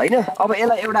हैन अब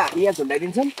यसलाई एउटा हामी यहाँ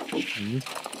झुन्डाइदिन्छौँ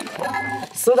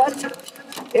सो दैट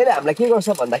यसले हामीलाई के गर्छ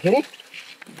भन्दाखेरि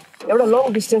एउटा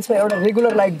लङ डिस्टेन्समा एउटा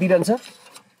रेगुलर लाइट दिइरहन्छ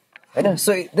हैन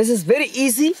so this is very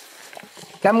easy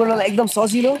काम गर्नलाई एकदम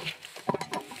सजिलो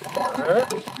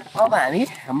अब हामी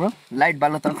हाम्रो लाइट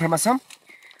बाल्न तर्खरमा छौँ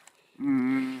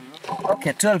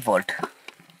ओके 12 भोल्ट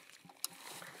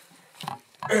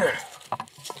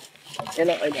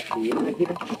यसलाई अहिले हामी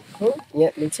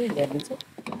यहाँ लिन्छ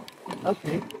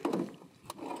okay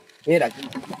here again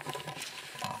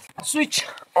switch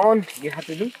on you have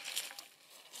to do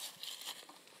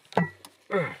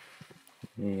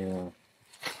Yeah.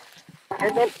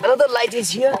 and then another light is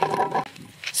here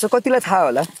so कतिलाई थाहा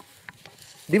होला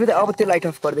दिबे अब त्यो लाइट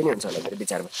अफ गर्दै नि हुन्छ होला मेरो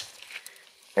विचारमा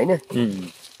हैन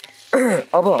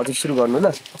अब हजुर सुरु गर्नु ल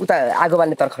उता आगो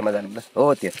बाल्ने तर्खरमा जानु ल हो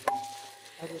त्यो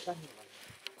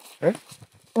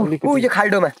ऊ यो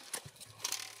खाल्डोमा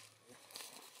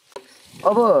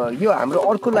अब यो हाम्रो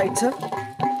अर्को लाइट छ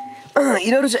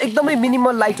यिनीहरू चाहिँ एकदमै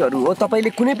मिनिमल लाइटहरू हो तपाईले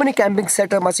कुनै पनि क्याम्पिङ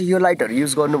सेटअपमा चाहिँ यो लाइटहरू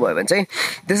युज गर्नुभयो भने चाहिँ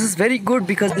this is very good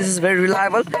because this is very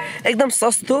reliable एकदम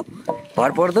सस्तो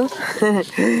भरपर्दो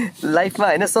लाइफमा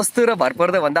हैन सस्तो र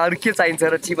भरपर्दो भन्दा अरू के चाहिन्छ र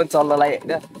जीवन चल्नलाई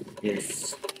हैन Yes.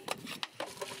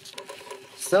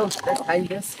 So let's hide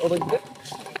this over here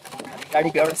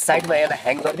गाडीको एउटा साइडमा यसलाई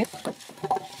ह्याङ गर्ने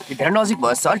यो धेरै नजिक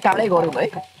भएछ अलि टाढै गरौँ है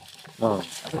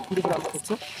पुरै कुरा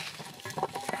गर्छु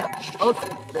Okay,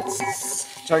 let's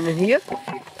turn in here.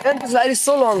 And this light is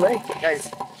so long, right, guys?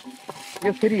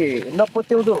 यो फेरि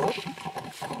नपत्याउँदो हो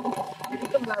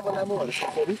एकदम लामो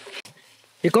फेरि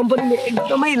यो कम्पनीले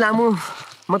एकदमै लामो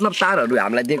मतलब तारहरू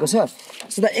हामीलाई दिएको छ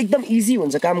सो द एकदम इजी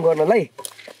हुन्छ काम गर्नलाई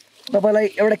तपाईलाई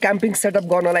एउटा क्याम्पिङ सेटअप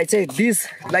गर्नलाई चाहिँ दिस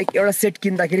लाइक एउटा सेट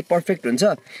किन्दाखेरि पर्फेक्ट हुन्छ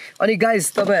अनि गाइज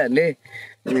तपाईहरुले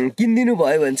किनिदिनु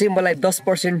भयो भने चाहिँ मलाई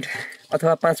 10%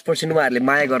 अथवा 5% उहाँहरूले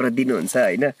माया गरेर दिनुहुन्छ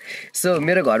हैन सो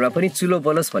मेरो घरमा पनि चुलो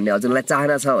बलोस् भन्ने हजुरलाई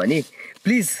चाहना छ भने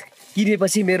प्लिज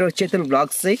किनेपछि मेरो चेतन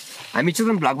भ्लग्स चाहिँ हामी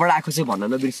चेतन भ्लगबाट आएको चाहिँ भन्न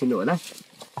नबिर्सिनु होला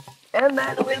and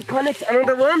then will connect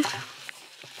another one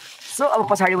so अब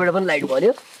पछाडिबाट पनि लाइट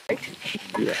बल्यो राइट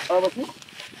अब चाहिँ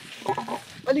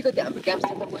अलिकति हाम्रो क्याम्प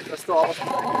सेटअप भयो जस्तो अवस्था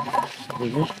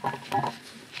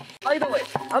Either way,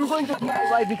 I'm going to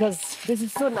DIY because this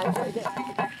is so nice.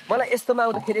 मलाई यस्तोमा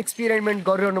आउँदाखेरि एक्सपेरिमेन्ट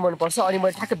गरिरहनु मनपर्छ अनि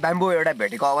मैले ठ्याक्कै ब्याम्बो एउटा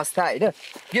भेटेको अवस्था होइन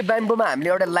यो ब्याम्बोमा हामीले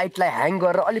एउटा लाइटलाई ह्याङ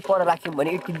गरेर अलिक पर राख्यौँ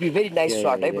भने it could be very nice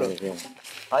short है ब्रो है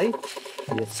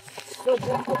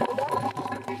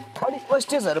अनि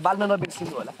वेस्टेजहरू बाल्न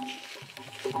नबिर्सिनु होला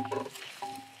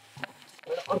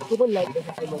अर्को पनि लाइट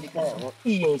देखेको मैले कहाँ हो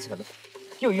यहीँ छ ल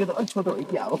के हो यो त अलिक छोटो हो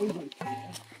क्या हो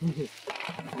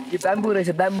यो ब्याम्बो रहेछ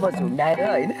ब्याम्बो झुन्डाएर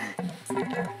होइन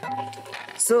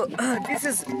सो दिस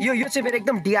इज यो चाहिँ मेरो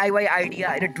एकदम डिआइवाई आइडिया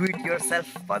होइन डु इट योर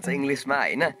सेल्फ भन्छ इङ्ग्लिसमा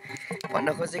होइन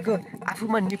भन्न खोजेको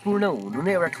आफूमा निपुण हुनु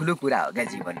नै एउटा ठुलो कुरा हो क्या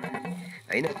जीवनमा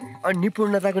होइन अनि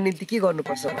निपुणताको निम्ति के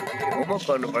गर्नुपर्छ भन्दाखेरि होमवर्क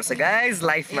गर्नुपर्छ गाइज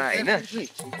लाइफमा होइन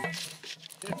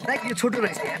यो छोटो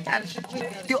रहेछ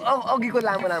त्यो अघिको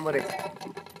लामो लामो रहेछ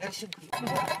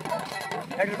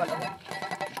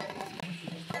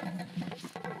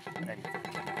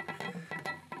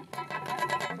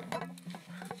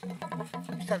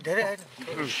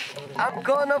I'm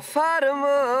gonna fire him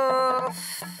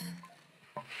off.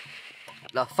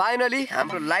 ल फाइनली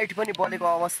हाम्रो लाइट पनि बलेको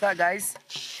अवस्था गाइज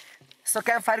सो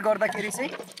क्याम्प फायर गर्दाखेरि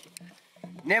चाहिँ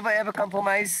नेभर एभर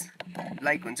कम्प्रोमाइज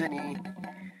लाइक हुन्छ नि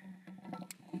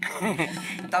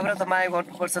दाउरा त माया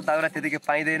गर्नुपर्छ दाउरा त्यतिकै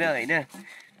पाइँदैन होइन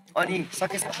अनि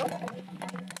सकेसम्म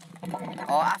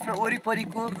आफ्नो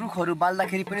वरिपरिको रुखहरू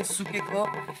बाल्दाखेरि पनि सुकेको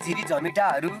झिरी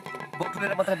झमिटाहरू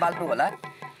बटुलेर मात्रै बाल्नु होला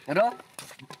र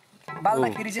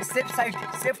बाल्दाखेरि चाहिँ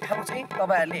सेफ ठाउँ चाहिँ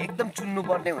तपाईँहरूले एकदम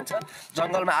चुन्नुपर्ने हुन्छ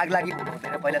जङ्गलमा आग लागि हुनु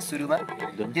हुँदैन पहिला सुरुमा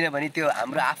किनभने त्यो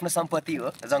हाम्रो आफ्नो सम्पत्ति हो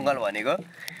जङ्गल भनेको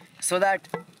सो द्याट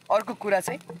अर्को कुरा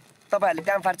चाहिँ तपाईँहरूले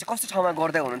क्याम्प फायर चाहिँ कस्तो ठाउँमा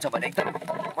गर्दै हुनुहुन्छ भने एकदम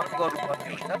मन गर्नुपर्ने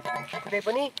हुन्छ कुनै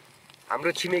पनि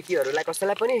हाम्रो छिमेकीहरूलाई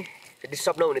कसैलाई पनि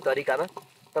डिस्टर्ब नहुने तरिकामा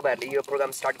तपाईँहरूले यो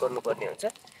प्रोग्राम स्टार्ट गर्नुपर्ने हुन्छ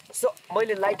सो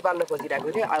मैले लाइट बाल्न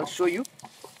खोजिरहेको थिएँ आई विल सो यु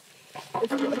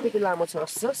अलिकति लामो छ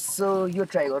जस्तो सो यो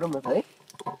ट्राई गरौँ न त है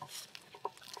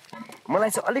मलाई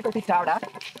चाहिँ अलिकति टाढा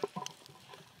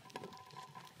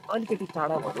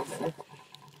भनौँ होइन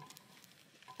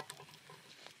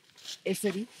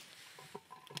यसरी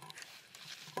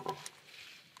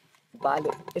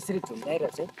बाल्यो यसरी झुन्डाएर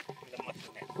चाहिँ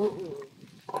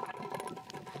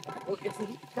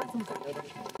यसरी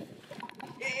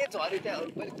ए झऱ्यो त्यहाँ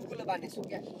मैले कुकुरलाई बाँध्नेछु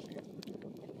क्या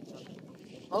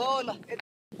हो ल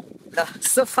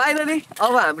सो फाइनली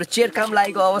अब हाम्रो चेयर काम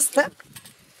लागेको अवस्था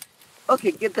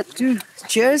okay get the two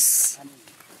chairs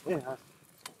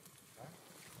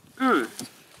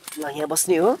ल यहाँ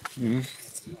बस्ने हो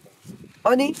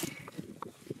अनि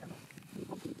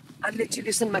I'll let you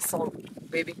listen my song,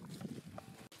 baby.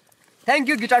 Thank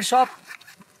you, guitar shop.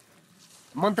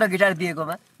 मन्त्र गिटार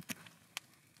दिएकोमा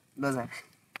ल जा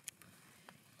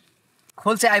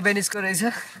खोल चाहिँ आइबेनिसको रहेछ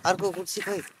अर्को कुर्सी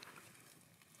खै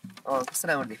कस्तो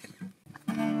राम्रो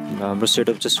देख्यो हाम्रो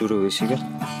सेटअप चाहिँ सुरु भइसक्यो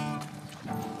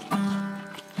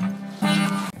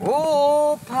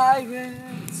Oh,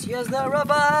 pirates, yes, the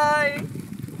rabbi.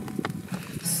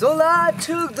 So I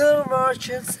took the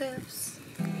merchant ships.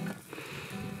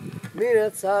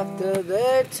 Minutes after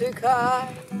they took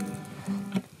high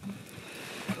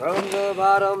from the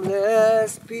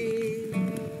bottomless pit.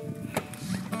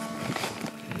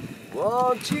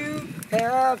 Won't you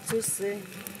have to sing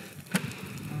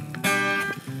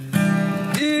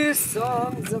these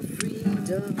songs of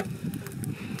freedom?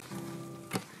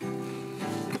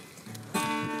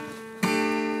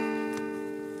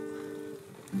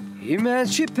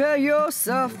 Emancipate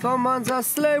yourself from under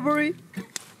slavery.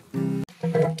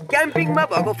 क्याम्पिङमा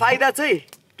भएको फाइदा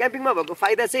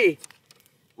चाहिँ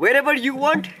wherever you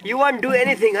want do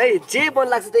anything है जे मन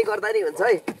लाग्छ त्यही गर्दा नि हुन्छ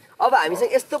है अब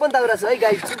हामीसँग यस्तो पनि दाउरा छ है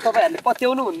गाइस जुन तपाईहरुले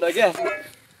पत्याउनु हुन्न क्या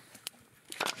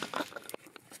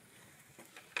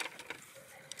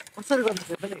कसरी गर्नु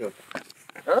पर्छ नि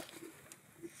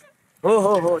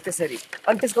हो त्यसरी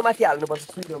अनि त्यसको माथि हाल्नु पर्छ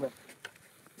सुइरोमा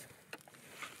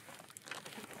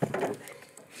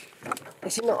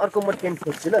एकछिन अर्को म टेन्ट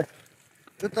खोज्छु ल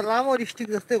यो त लामो रिस्टिक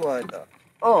जस्तै भयो त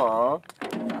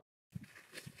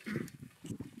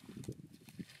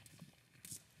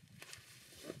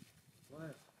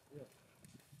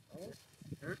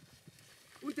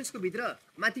त्यसको भित्र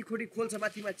माथि खोटी खोल्छ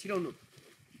माथिमा छिराउनु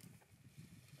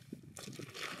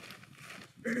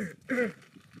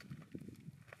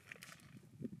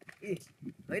ए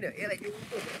हैन यसलाई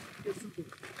त्यो सुको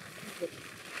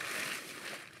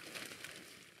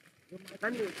यो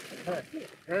माथि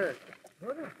हो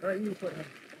न यो पर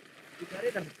यो गरे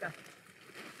त का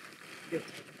यो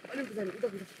अलि उता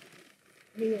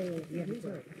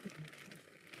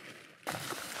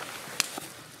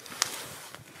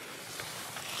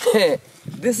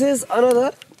This is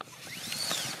another.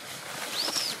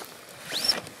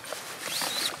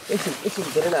 एकछिन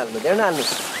धेरै नहाल्नु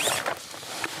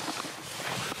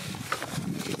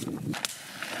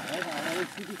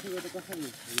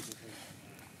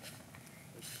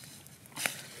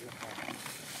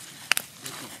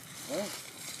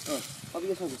अब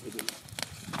यसमा घुसिदिनु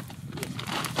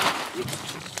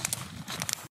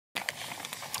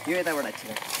यो यताबाट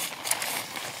छिरा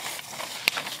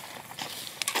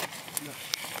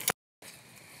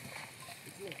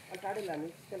टाढै लानु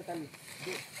त्यसलाई तान्नु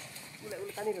उसले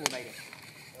तानिरहनु बाहिर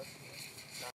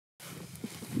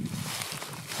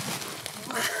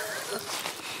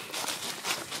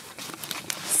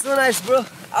So nice, bro.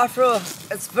 After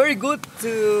it's very good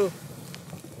to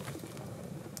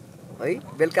है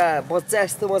बेलुका बच्चा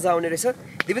यस्तो मजा आउने रहेछ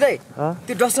दिपी दाइ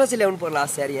त्यो डस्टर चाहिँ ल्याउनु पर्ला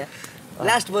आज यार यहाँ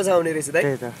लास्ट मजा आउने रहेछ दाइ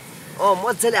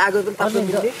मजाले आगो पनि ताप्नु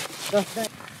मिल्ने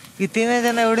कि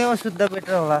तिनैजना एउटैमा शुद्ध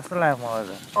बेटर होला जस्तो लाग्यो मलाई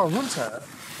त हुन्छ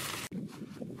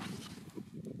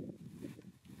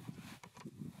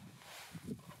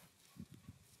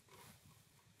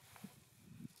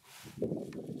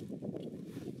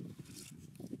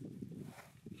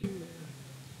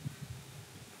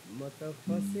म त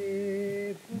फसे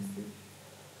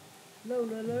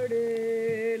लौन लडे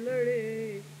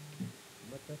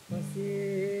म त फसे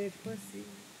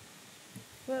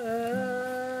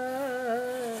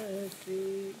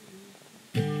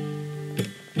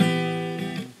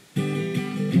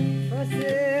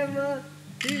फसेमा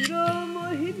तिम्रो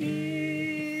मोहिनी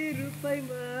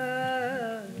रूपैमा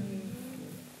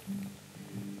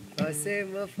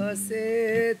फसे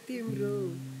तिम्रो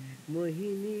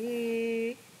मोहिनी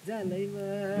जालैमा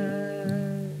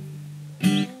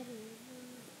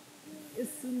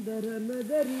सुन्दर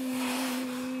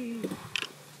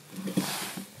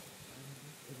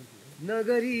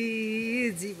नगरी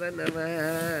जीवनमा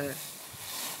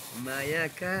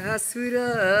मायाका सुर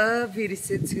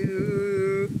बिर्सेछु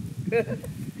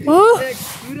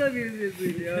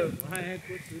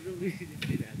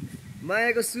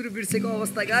मायाको सुर बिर्सेको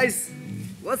अवस्था guys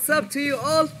what's up to you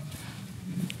all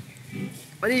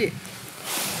अनि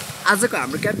आजको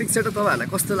हाम्रो क्याम्पिङ सेटअप तपाईहरुलाई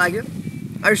कस्तो लाग्यो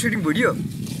आर शूटिङ भिडियो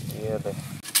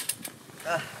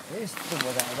यस्तो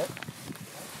मजा आयो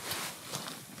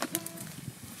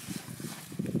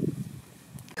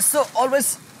सो अलवेज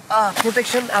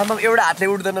प्रोटेक्सन आमा एउटा हातले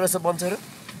उड्दैन रहेछ बन्छहरू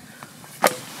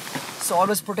so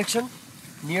always protection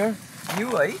near you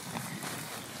है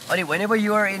अनि whenever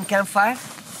you are in campfire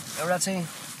एउटा चाहिँ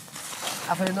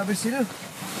आफैले नबिर्सिनु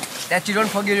that you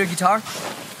don't forget your guitar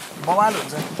बवाल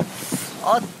हुन्छ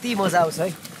अति मजा आउँछ है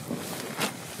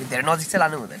धेरै नजिक चाहिँ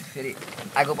लानु हुँदैन फेरि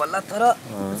आगो बल्ला तर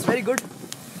it's very good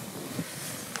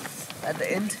at the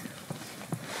and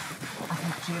आफ्नो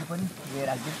चेयर पनि लिएर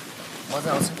राखिदिनु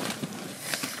मजा आउँछ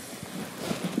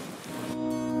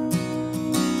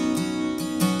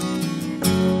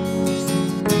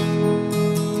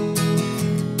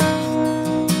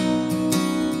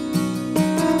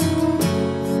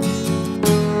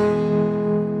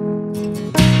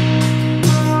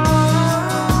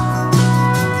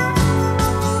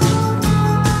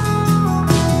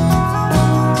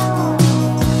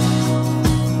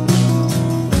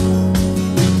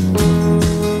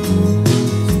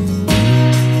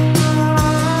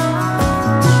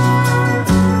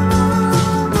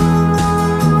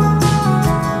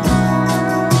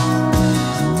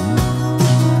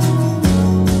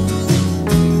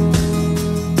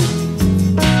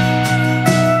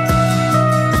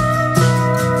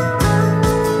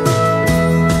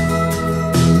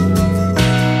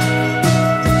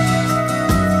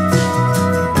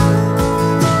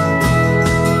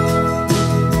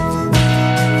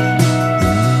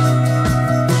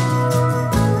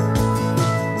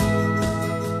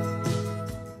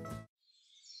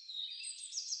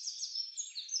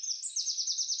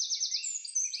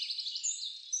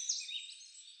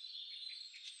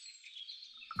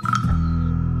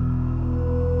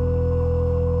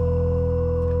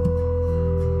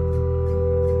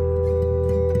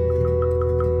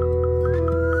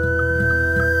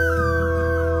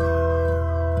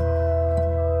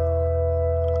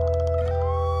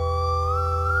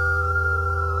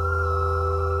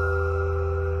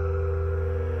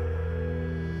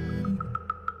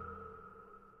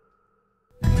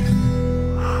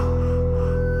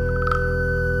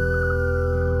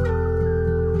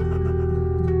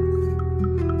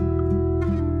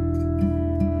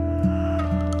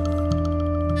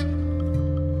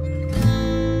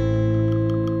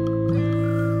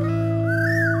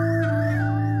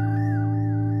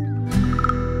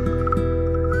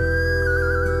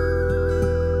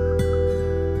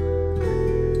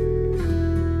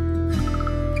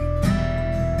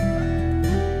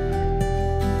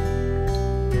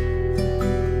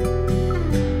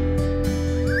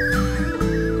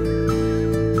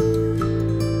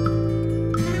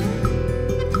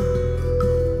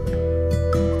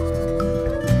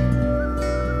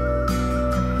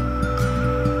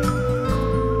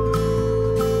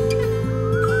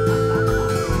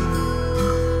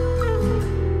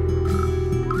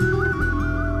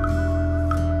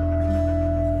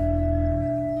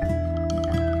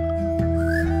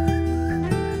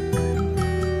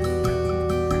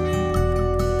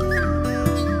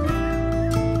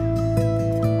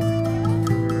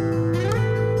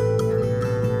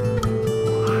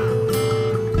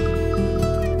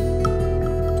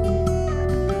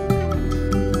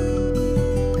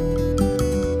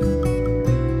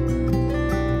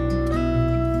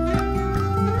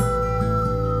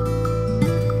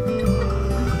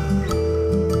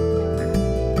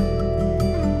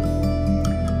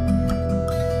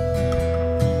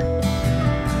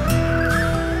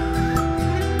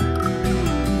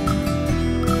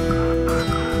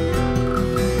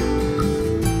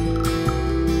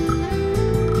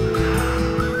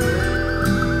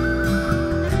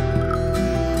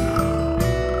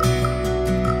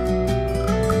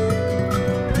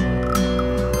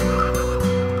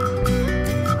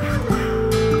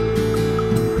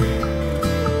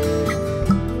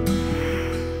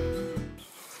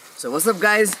What's up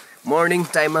guys? Morning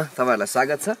time मा तपाईहरुलाई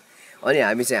स्वागत छ। अनि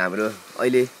हामी चाहिँ हाम्रो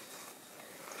अहिले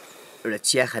एउटा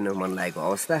चिया खानु मन लागेको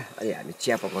अवस्था अनि हामी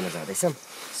चिया पकाउन जाँदैछौं।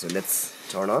 So let's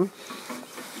turn on.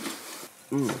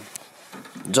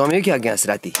 जम्यो क्या ग्यास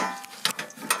राति।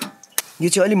 यो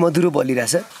चाहिँ अलि मधुरो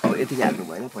बलिरहेछ। अब यतिले हाल्नु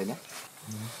भएन पहिला।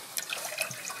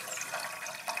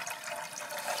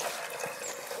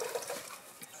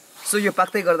 So यो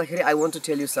पाक्दै गर्दाखेरि I want to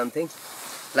tell you something.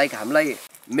 Like हामीलाई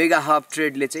मेगा हब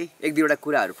ट्रेडले चाहिँ एक दुईवटा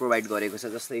कुराहरु प्रोवाइड गरेको छ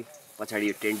जस्तै पछाडी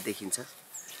यो टेन्ट देखिन्छ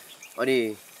अनि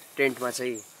टेन्टमा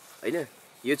चाहिँ हैन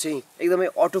यो चाहिँ एकदमै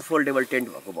अटो फोल्डेबल टेन्ट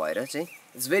भएको भएर चाहिँ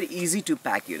it's very easy to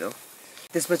pack you know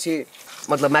त्यसपछि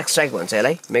मतलब म्याक्स ट्र्याक भन्छ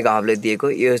यसलाई मेगा हबले दिएको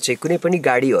यो चाहिँ कुनै पनि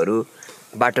गाडीहरु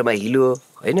बाटोमा हिलो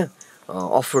हैन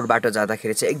अफ रोड बाटो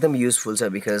जाँदाखेरि चाहिँ एकदम युजफुल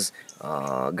छ बिकज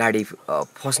गाडी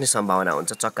फस्ने सम्भावना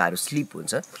हुन्छ चक्काहरु स्लिप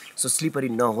हुन्छ सो स्लिपरी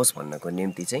नहोस् भन्नको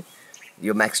निम्ति चाहिँ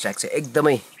यो म्याक्स ट्र्याक चाहिँ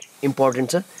एकदमै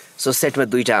इम्पोर्टेन्ट छ सो सेटमा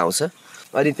दुईटा आउँछ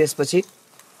अनि त्यसपछि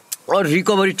और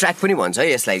रिकभरी ट्र्याक पनि भन्छ है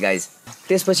यसलाई गाइज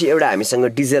त्यसपछि एउटा हामीसँग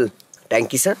डिजल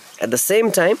ट्याङ्की छ एट द सेम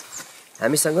टाइम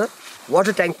हामीसँग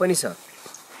वाटर ट्याङ्क पनि छ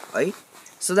है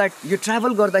सो दैट यो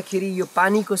ट्राभल गर्दाखेरि यो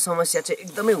पानीको समस्या चाहिँ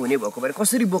एकदमै हुने भएको भएर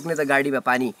कसरी बोक्ने त गाडीमा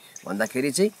पानी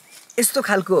भन्दाखेरि चाहिँ यस्तो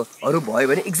खालकोहरु भयो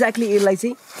भने एक्ज्याक्टली यसलाई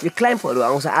चाहिँ यो क्ल्याम्पहरु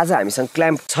आउँछ आज हामीसँग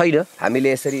क्ल्याम्प छैन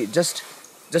हामीले यसरी just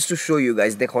to show you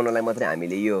guys देखाउनलाई मात्रै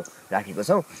हामीले यो राखेको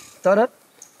छौं तर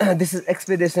this is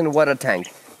expedition water tank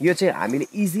यो चाहिँ हामीले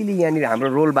इजिली यहाँनिर हाम्रो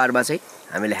रोल बारमा चाहिँ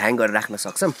हामीले ह्याङ गरेर राख्न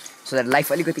सक्छौं सो दैट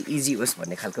लाइफ अलिकति इजी होस्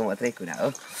भन्ने खालको मात्रै कुरा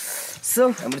हो सो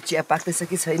हाम्रो चिया पाक्दैछ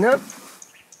कि छैन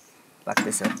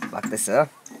पाक्दैछ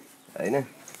हैन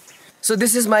so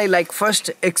this is my like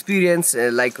first experience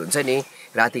like हुन्छ नि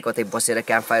राति कतै बसेर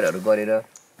क्याम्पफायरहरु गरेर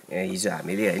हिजो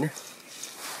हामीले हैन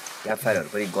क्याम्पफायरहरु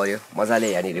पनि गर्यो मजाले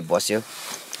यहाँनिर बस्यो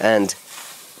एन्ड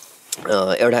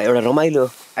एउटा रमाइलो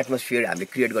एटमोस्फियर हामीले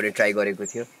क्रिएट गर्ने ट्राई गरेको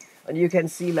थियो अनि यु क्यान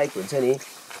सी लाइक हुन्छ नि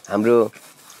हाम्रो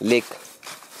लेक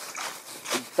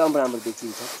एकदम राम्रो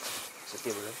देखिन्छ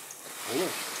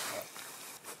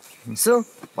हैन सो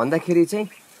भन्दाखेरि चाहिँ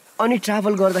अनि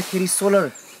ट्राभल गर्दाखेरि सोलर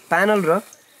प्यानल र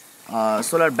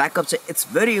सोलर ब्याकअप चाहिँ इट्स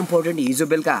भेरी इम्पोर्टेन्ट हिजो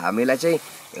बेलुका हामीलाई चाहिँ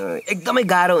एकदमै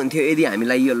गाह्रो हुन्थ्यो यदि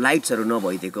हामीलाई यो लाइट्सहरु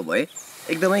नभइदिएको भए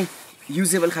एकदमै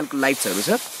युजेबल खालको लाइट्सहरु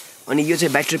छ अनि यो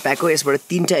चाहिँ ब्याट्री प्याक हो यसबाट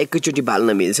तीनटा एकैचोटी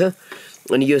बाल्न मिल्छ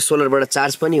अनि यो सोलरबाट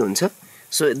चार्ज पनि हुन्छ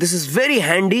so this is very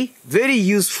handy very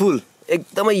useful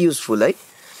एकदमै युजफुल है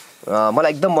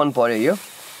मलाई एकदम मन पर्यो यो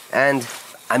एन्ड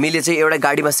हामीले चाहिँ एउटा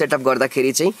गाडीमा सेटअप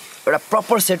गर्दाखेरि चाहिँ एउटा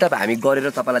प्रपर सेटअप हामी गरेर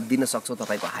तपाईलाई दिन सक्छौं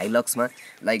तपाईको हाइलक्समा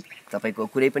लाइक तपाईको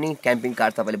कुनै पनि क्याम्पिङ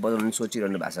कार तपाईले बनाउन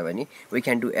सोचिरहनु भएको छ भने we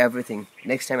can do everything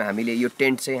next time हामीले यो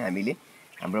टेन्ट चाहिँ हामीले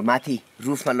हाम्रो माथि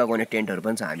रुफमा लगाउने टेन्टहरु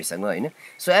पनि छ हामीसँग हैन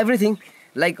सो एभ्रीथिङ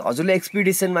लाइक हजुरले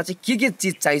एक्सपिडिसनमा चाहिँ के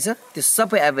चीज चाहिन्छ त्यो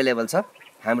सबै अवेलेबल छ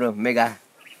हाम्रो मेगा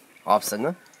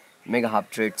हबसँग मेगा हब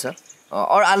ट्रेड छ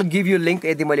or I'll give you link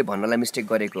यदि मैले भन्नलाई मिस्टेक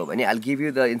गरेको हो भने I'll give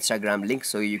you the Instagram link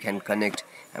so you can connect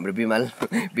हाम्रो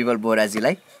बिमल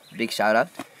बोराजीलाई बिग शाउट आउट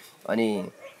अनि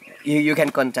you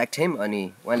can contact him अनि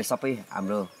उहाँले सबै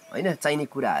हाम्रो हैन चाहिने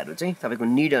कुराहरु चाहिँ तपाईको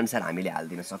नीड अनुसार हामीले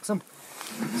हाल्दिन सक्छौं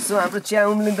सो हाम्रो चिया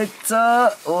उम्लिँदैछ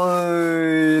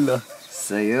ओइ ल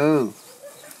सही हो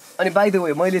अनि बाइ द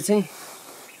वे मैले चाहिँ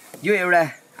यो एउटा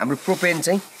हाम्रो प्रोपेन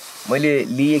चाहिँ मैले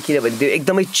लिए किनभने त्यो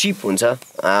एकदमै चिप हुन्छ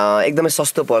एकदमै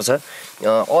सस्तो पर्छ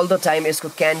अल द टाइम यसको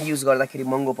क्यान युज गर्दाखेरि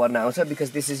महँगो पर्न आउँछ because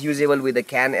this is usable with the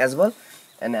can as well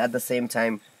and at the same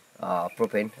time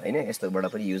propane हैन यस्तोबाट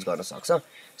पनि युज गर्न सक्छ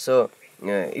so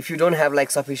if you don't have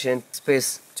like sufficient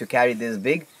space to carry this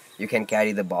big you can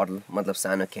carry the bottle मतलब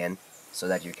सानो can so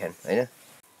that you can हैन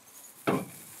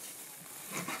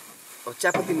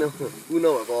चियापत्ती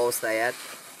नभएको अवस्था यार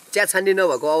चिया छान्ने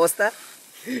नभएको अवस्था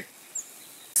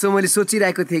सो मैले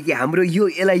सोचिरहेको थिएँ कि हाम्रो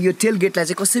यो टेल गेटलाई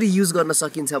चाहिँ कसरी युज गर्न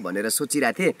सकिन्छ भनेर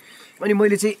सोचिरहेको थिएँ अनि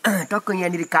मैले चाहिँ टक्क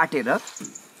यहाँनिर काटेर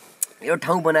एउटा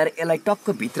ठाउँ बनाएर यसलाई टक्क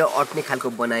भित्र अट्ने खालको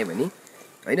बनाएँ भने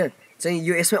हैन चाहिँ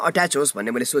यो यसमै अट्याच होस्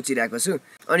भन्ने मैले सोचिरहेको छु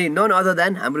अनि नन अदर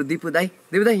देन हाम्रो दिपु दाइ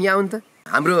यहाँ आउनु त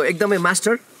हाम्रो एकदमै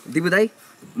मास्टर दिपु दाइ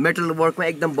मेटल वर्कमा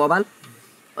एकदम बबाल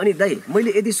अनि दाइ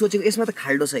मैले यदि सोचेको यसमा त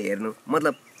खाल्डो छ हेर्नु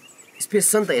मतलब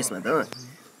स्पेस छ नि त यसमा त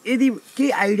यदि के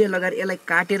आइडिया लगाएर यसलाई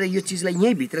काटेर यो चीजलाई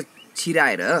यही भित्र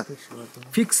छिराएर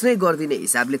फिक्स नै गर्दिने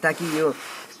हिसाबले ताकि यो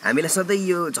हामीलाई सधैँ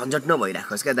यो झन्झट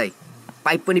नभइराखोस् क्या दाइ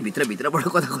पाइप पनि भित्रबाट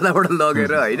कताबाट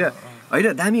लगेर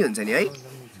हैन दामी हुन्छ नि है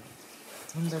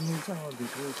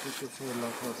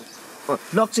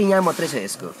लक चाहिँ यहाँ मात्रै छ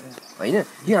यसको हैन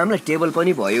यो हामीलाई टेबल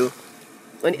पनि भयो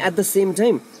अनि एट द सेम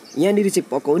टाइम यहाँनिर चाहिँ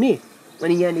पकाउने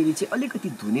अनि यहाँनिर चाहिँ अलिकति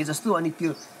धुने जस्तो अनि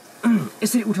त्यो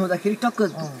यसरी उठाउँदाखेरि टक्क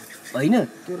होइन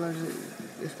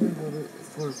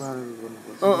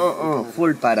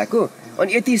फोल्ड पाराको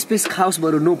अनि यति स्पेस खाओस्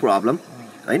बरु नो प्रब्लम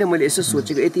होइन मैले यसो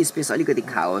सोचेको यति स्पेस अलिकति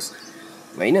खाओस्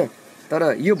होइन तर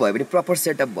यो भयो भने प्रपर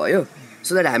सेटअप भयो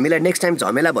सो द्याट हामीलाई नेक्स्ट टाइम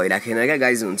झमेला भइराखेन क्या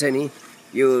गाइज हुन्छ नि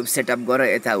यो सेटअप गर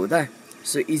यताउता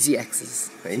सो इजी एक्सेस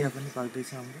होइन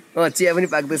चिया पनि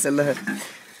पाक्दैछ ल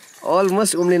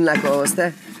अलमोस्ट उम्लिन लागेको अवस्था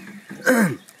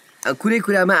कुनै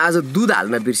कुरामा आज दुध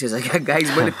हाल्न बिर्सेछ क्या गाइज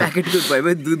मैले प्याकेटको भए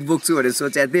पनि दुध बोक्छु भनेर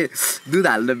सोचेको थिएँ दुध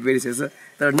हाल्न बिर्सेछ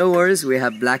तर no worries we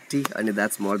have black tea अनि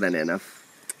that's more than enough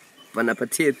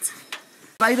बनापथित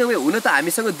by the way हुन त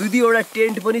हामीसँग दुईवटा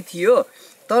टेन्ट पनि थियो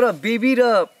तर बेबी र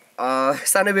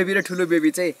सानो बेबी र ठुलो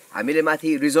बेबी चाहिँ हामीले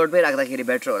माथि रिजोर्टमै राख्दाखेरि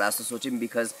बेटर होला जस्तो सोच्यौँ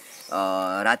बिकज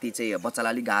राति चाहिँ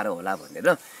बच्चालाई अलिक गाह्रो होला भनेर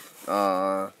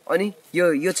अनि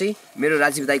यो चाहिँ मेरो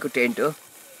राजीव दाईको टेन्ट हो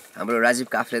हाम्रो राजीव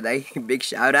काफ्ले दाई बिग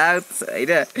शाउट आउट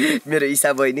होइन मेरो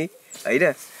ईशा बहिनी होइन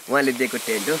उहाँले दिएको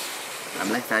टेन्ट हो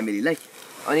हामीलाई फ्यामिलीलाई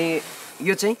अनि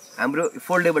यो चाहिँ हाम्रो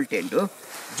फोल्डेबल टेन्ट हो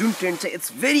जुन टेन्ट चाहिँ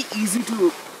it's very easy to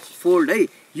fold है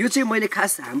यो चाहिँ मैले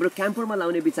खास हाम्रो क्याम्परमा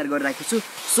लाउने विचार गरिराखेको छु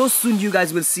so soon you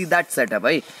guys will see that setup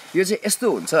है यो चाहिँ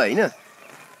यस्तो हुन्छ होइन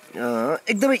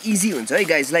एकदमै इजी हुन्छ है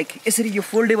गाइज लाइक यसरी यो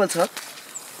फोल्डेबल छ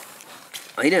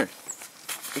होइन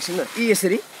एकछिन ल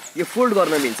यसरी यो फोल्ड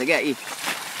गर्न मिल्छ क्या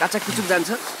काचक कुचुक जान्छ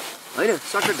होइन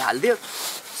सट्ट ढालिदियो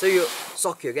सो यो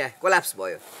सक्यो क्या कोल्याप्स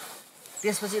भयो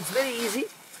त्यसपछि इट्स भेरी इजी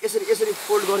यसरी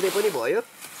फोल्ड गर्दै पनि भयो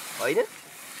होइन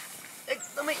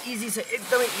एकदमै इजी छ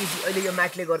एकदमै इजी अहिले यो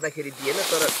म्याटले गर्दाखेरि दिएन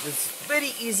तर it's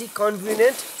very easy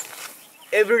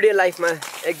convenient every day लाइफमा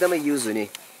एकदमै युज हुने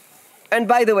and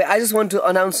by the way I just want to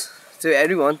announce to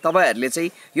every one तपाईँहरूले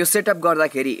चाहिँ यो सेटअप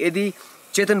गर्दाखेरि यदि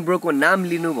चेतन ब्रोको नाम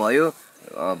लिनुभयो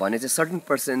भने चाहिँ सर्टन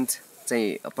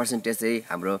पर्सेन्टेज चाहिँ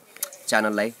हाम्रो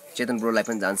च्यानललाई चेतन ब्रोलाई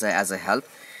पनि जान्छ एज अ हेल्प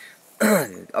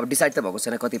अब डिसाइड त भएको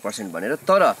छैन कति पर्सेन्ट भनेर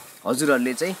तर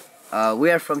हजुरहरूले चाहिँ we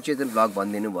are from Chetan blog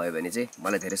भनिदिनु भयो भने चाहिँ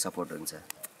मलाई धेरै सपोर्ट हुन्छ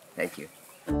थ्याङ्क यू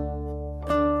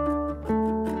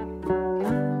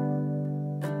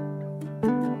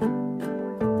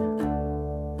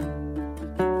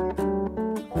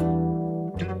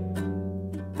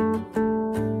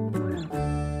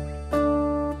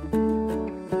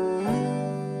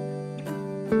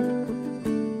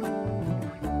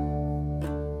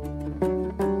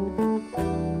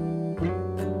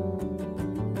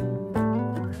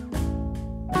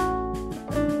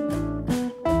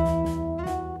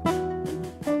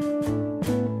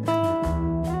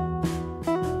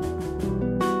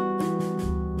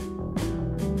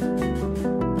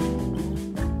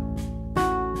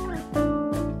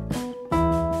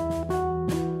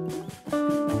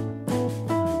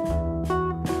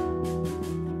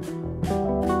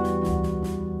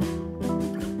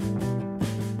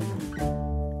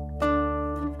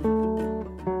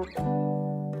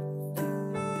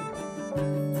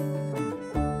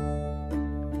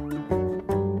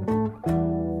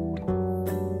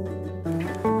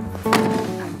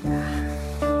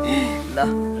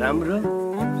राम्रो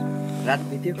रात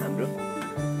बित्यो हाम्रो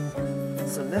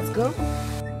सो लेट्स गो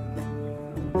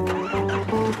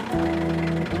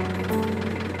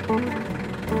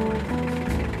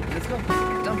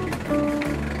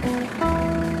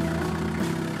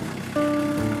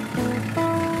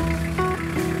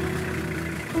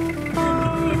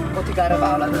कति गाह्रो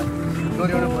भयो होला त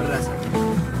डोर्याउनु परिरहेछ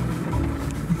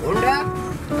होन्डा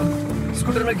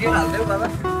स्कुटरमा गेयर हाल्दै बाबा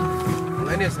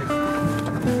हुँदैन यसरी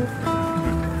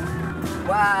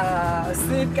Wow,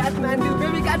 sweet Kathmandu,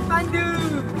 baby Kathmandu!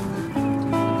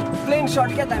 Plane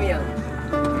shot क्या तमी यहाँ?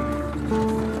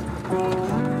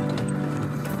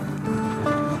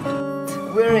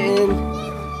 We're in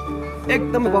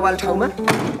एकदम बवाल ठाउँमा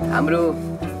हाम्रो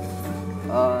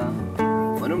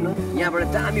भनौँ न यहाँबाट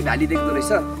दामी भ्याली देख्दो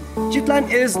रहेछ चितलान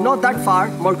इज नट द्याट फार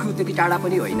मर्खु त्यति टाढा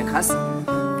पनि होइन खास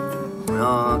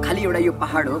खाली एउटा यो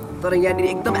पहाड हो तर यहाँनिर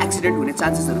एकदम एक्सिडेन्ट हुने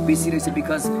चान्सेसहरू बेसी रहेछ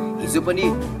बिकज हिजो पनि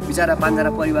बिचरा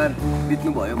 5जना परिवार बित्नु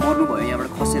भयो मर्नु भयो यहाँबाट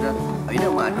खसेर होइन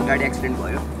उहाँहरूको गाडी एक्सिडेन्ट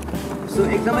भयो सो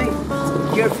एकदमै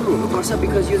केयरफुल हुनुपर्छ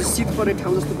बिकज यो सिट पर्ने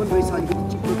ठाउँ जस्तो पनि रहेछ अलिकति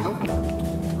चिप्लो ठाउँ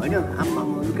होइन आम्मा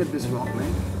लुक एट दिस रकमा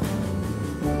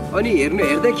अनि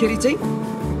हेर्दैखेरि चाहिँ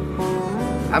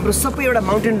हाम्रो सबै एउटा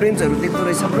माउन्टेन रेन्जहरू देख्दो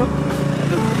रहेछ ब्रो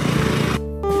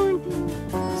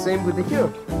सेम्बु देख्यो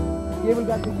केबल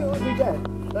गाड देख्यो दुईटा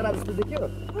तरा जस्तो देख्यो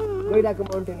गइरहेको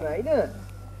माउन्टेनमा होइन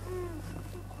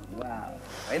वाउ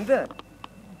होइन त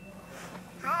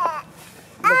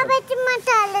अब चाहिँ म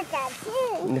तल जान्छु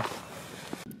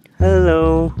हेलो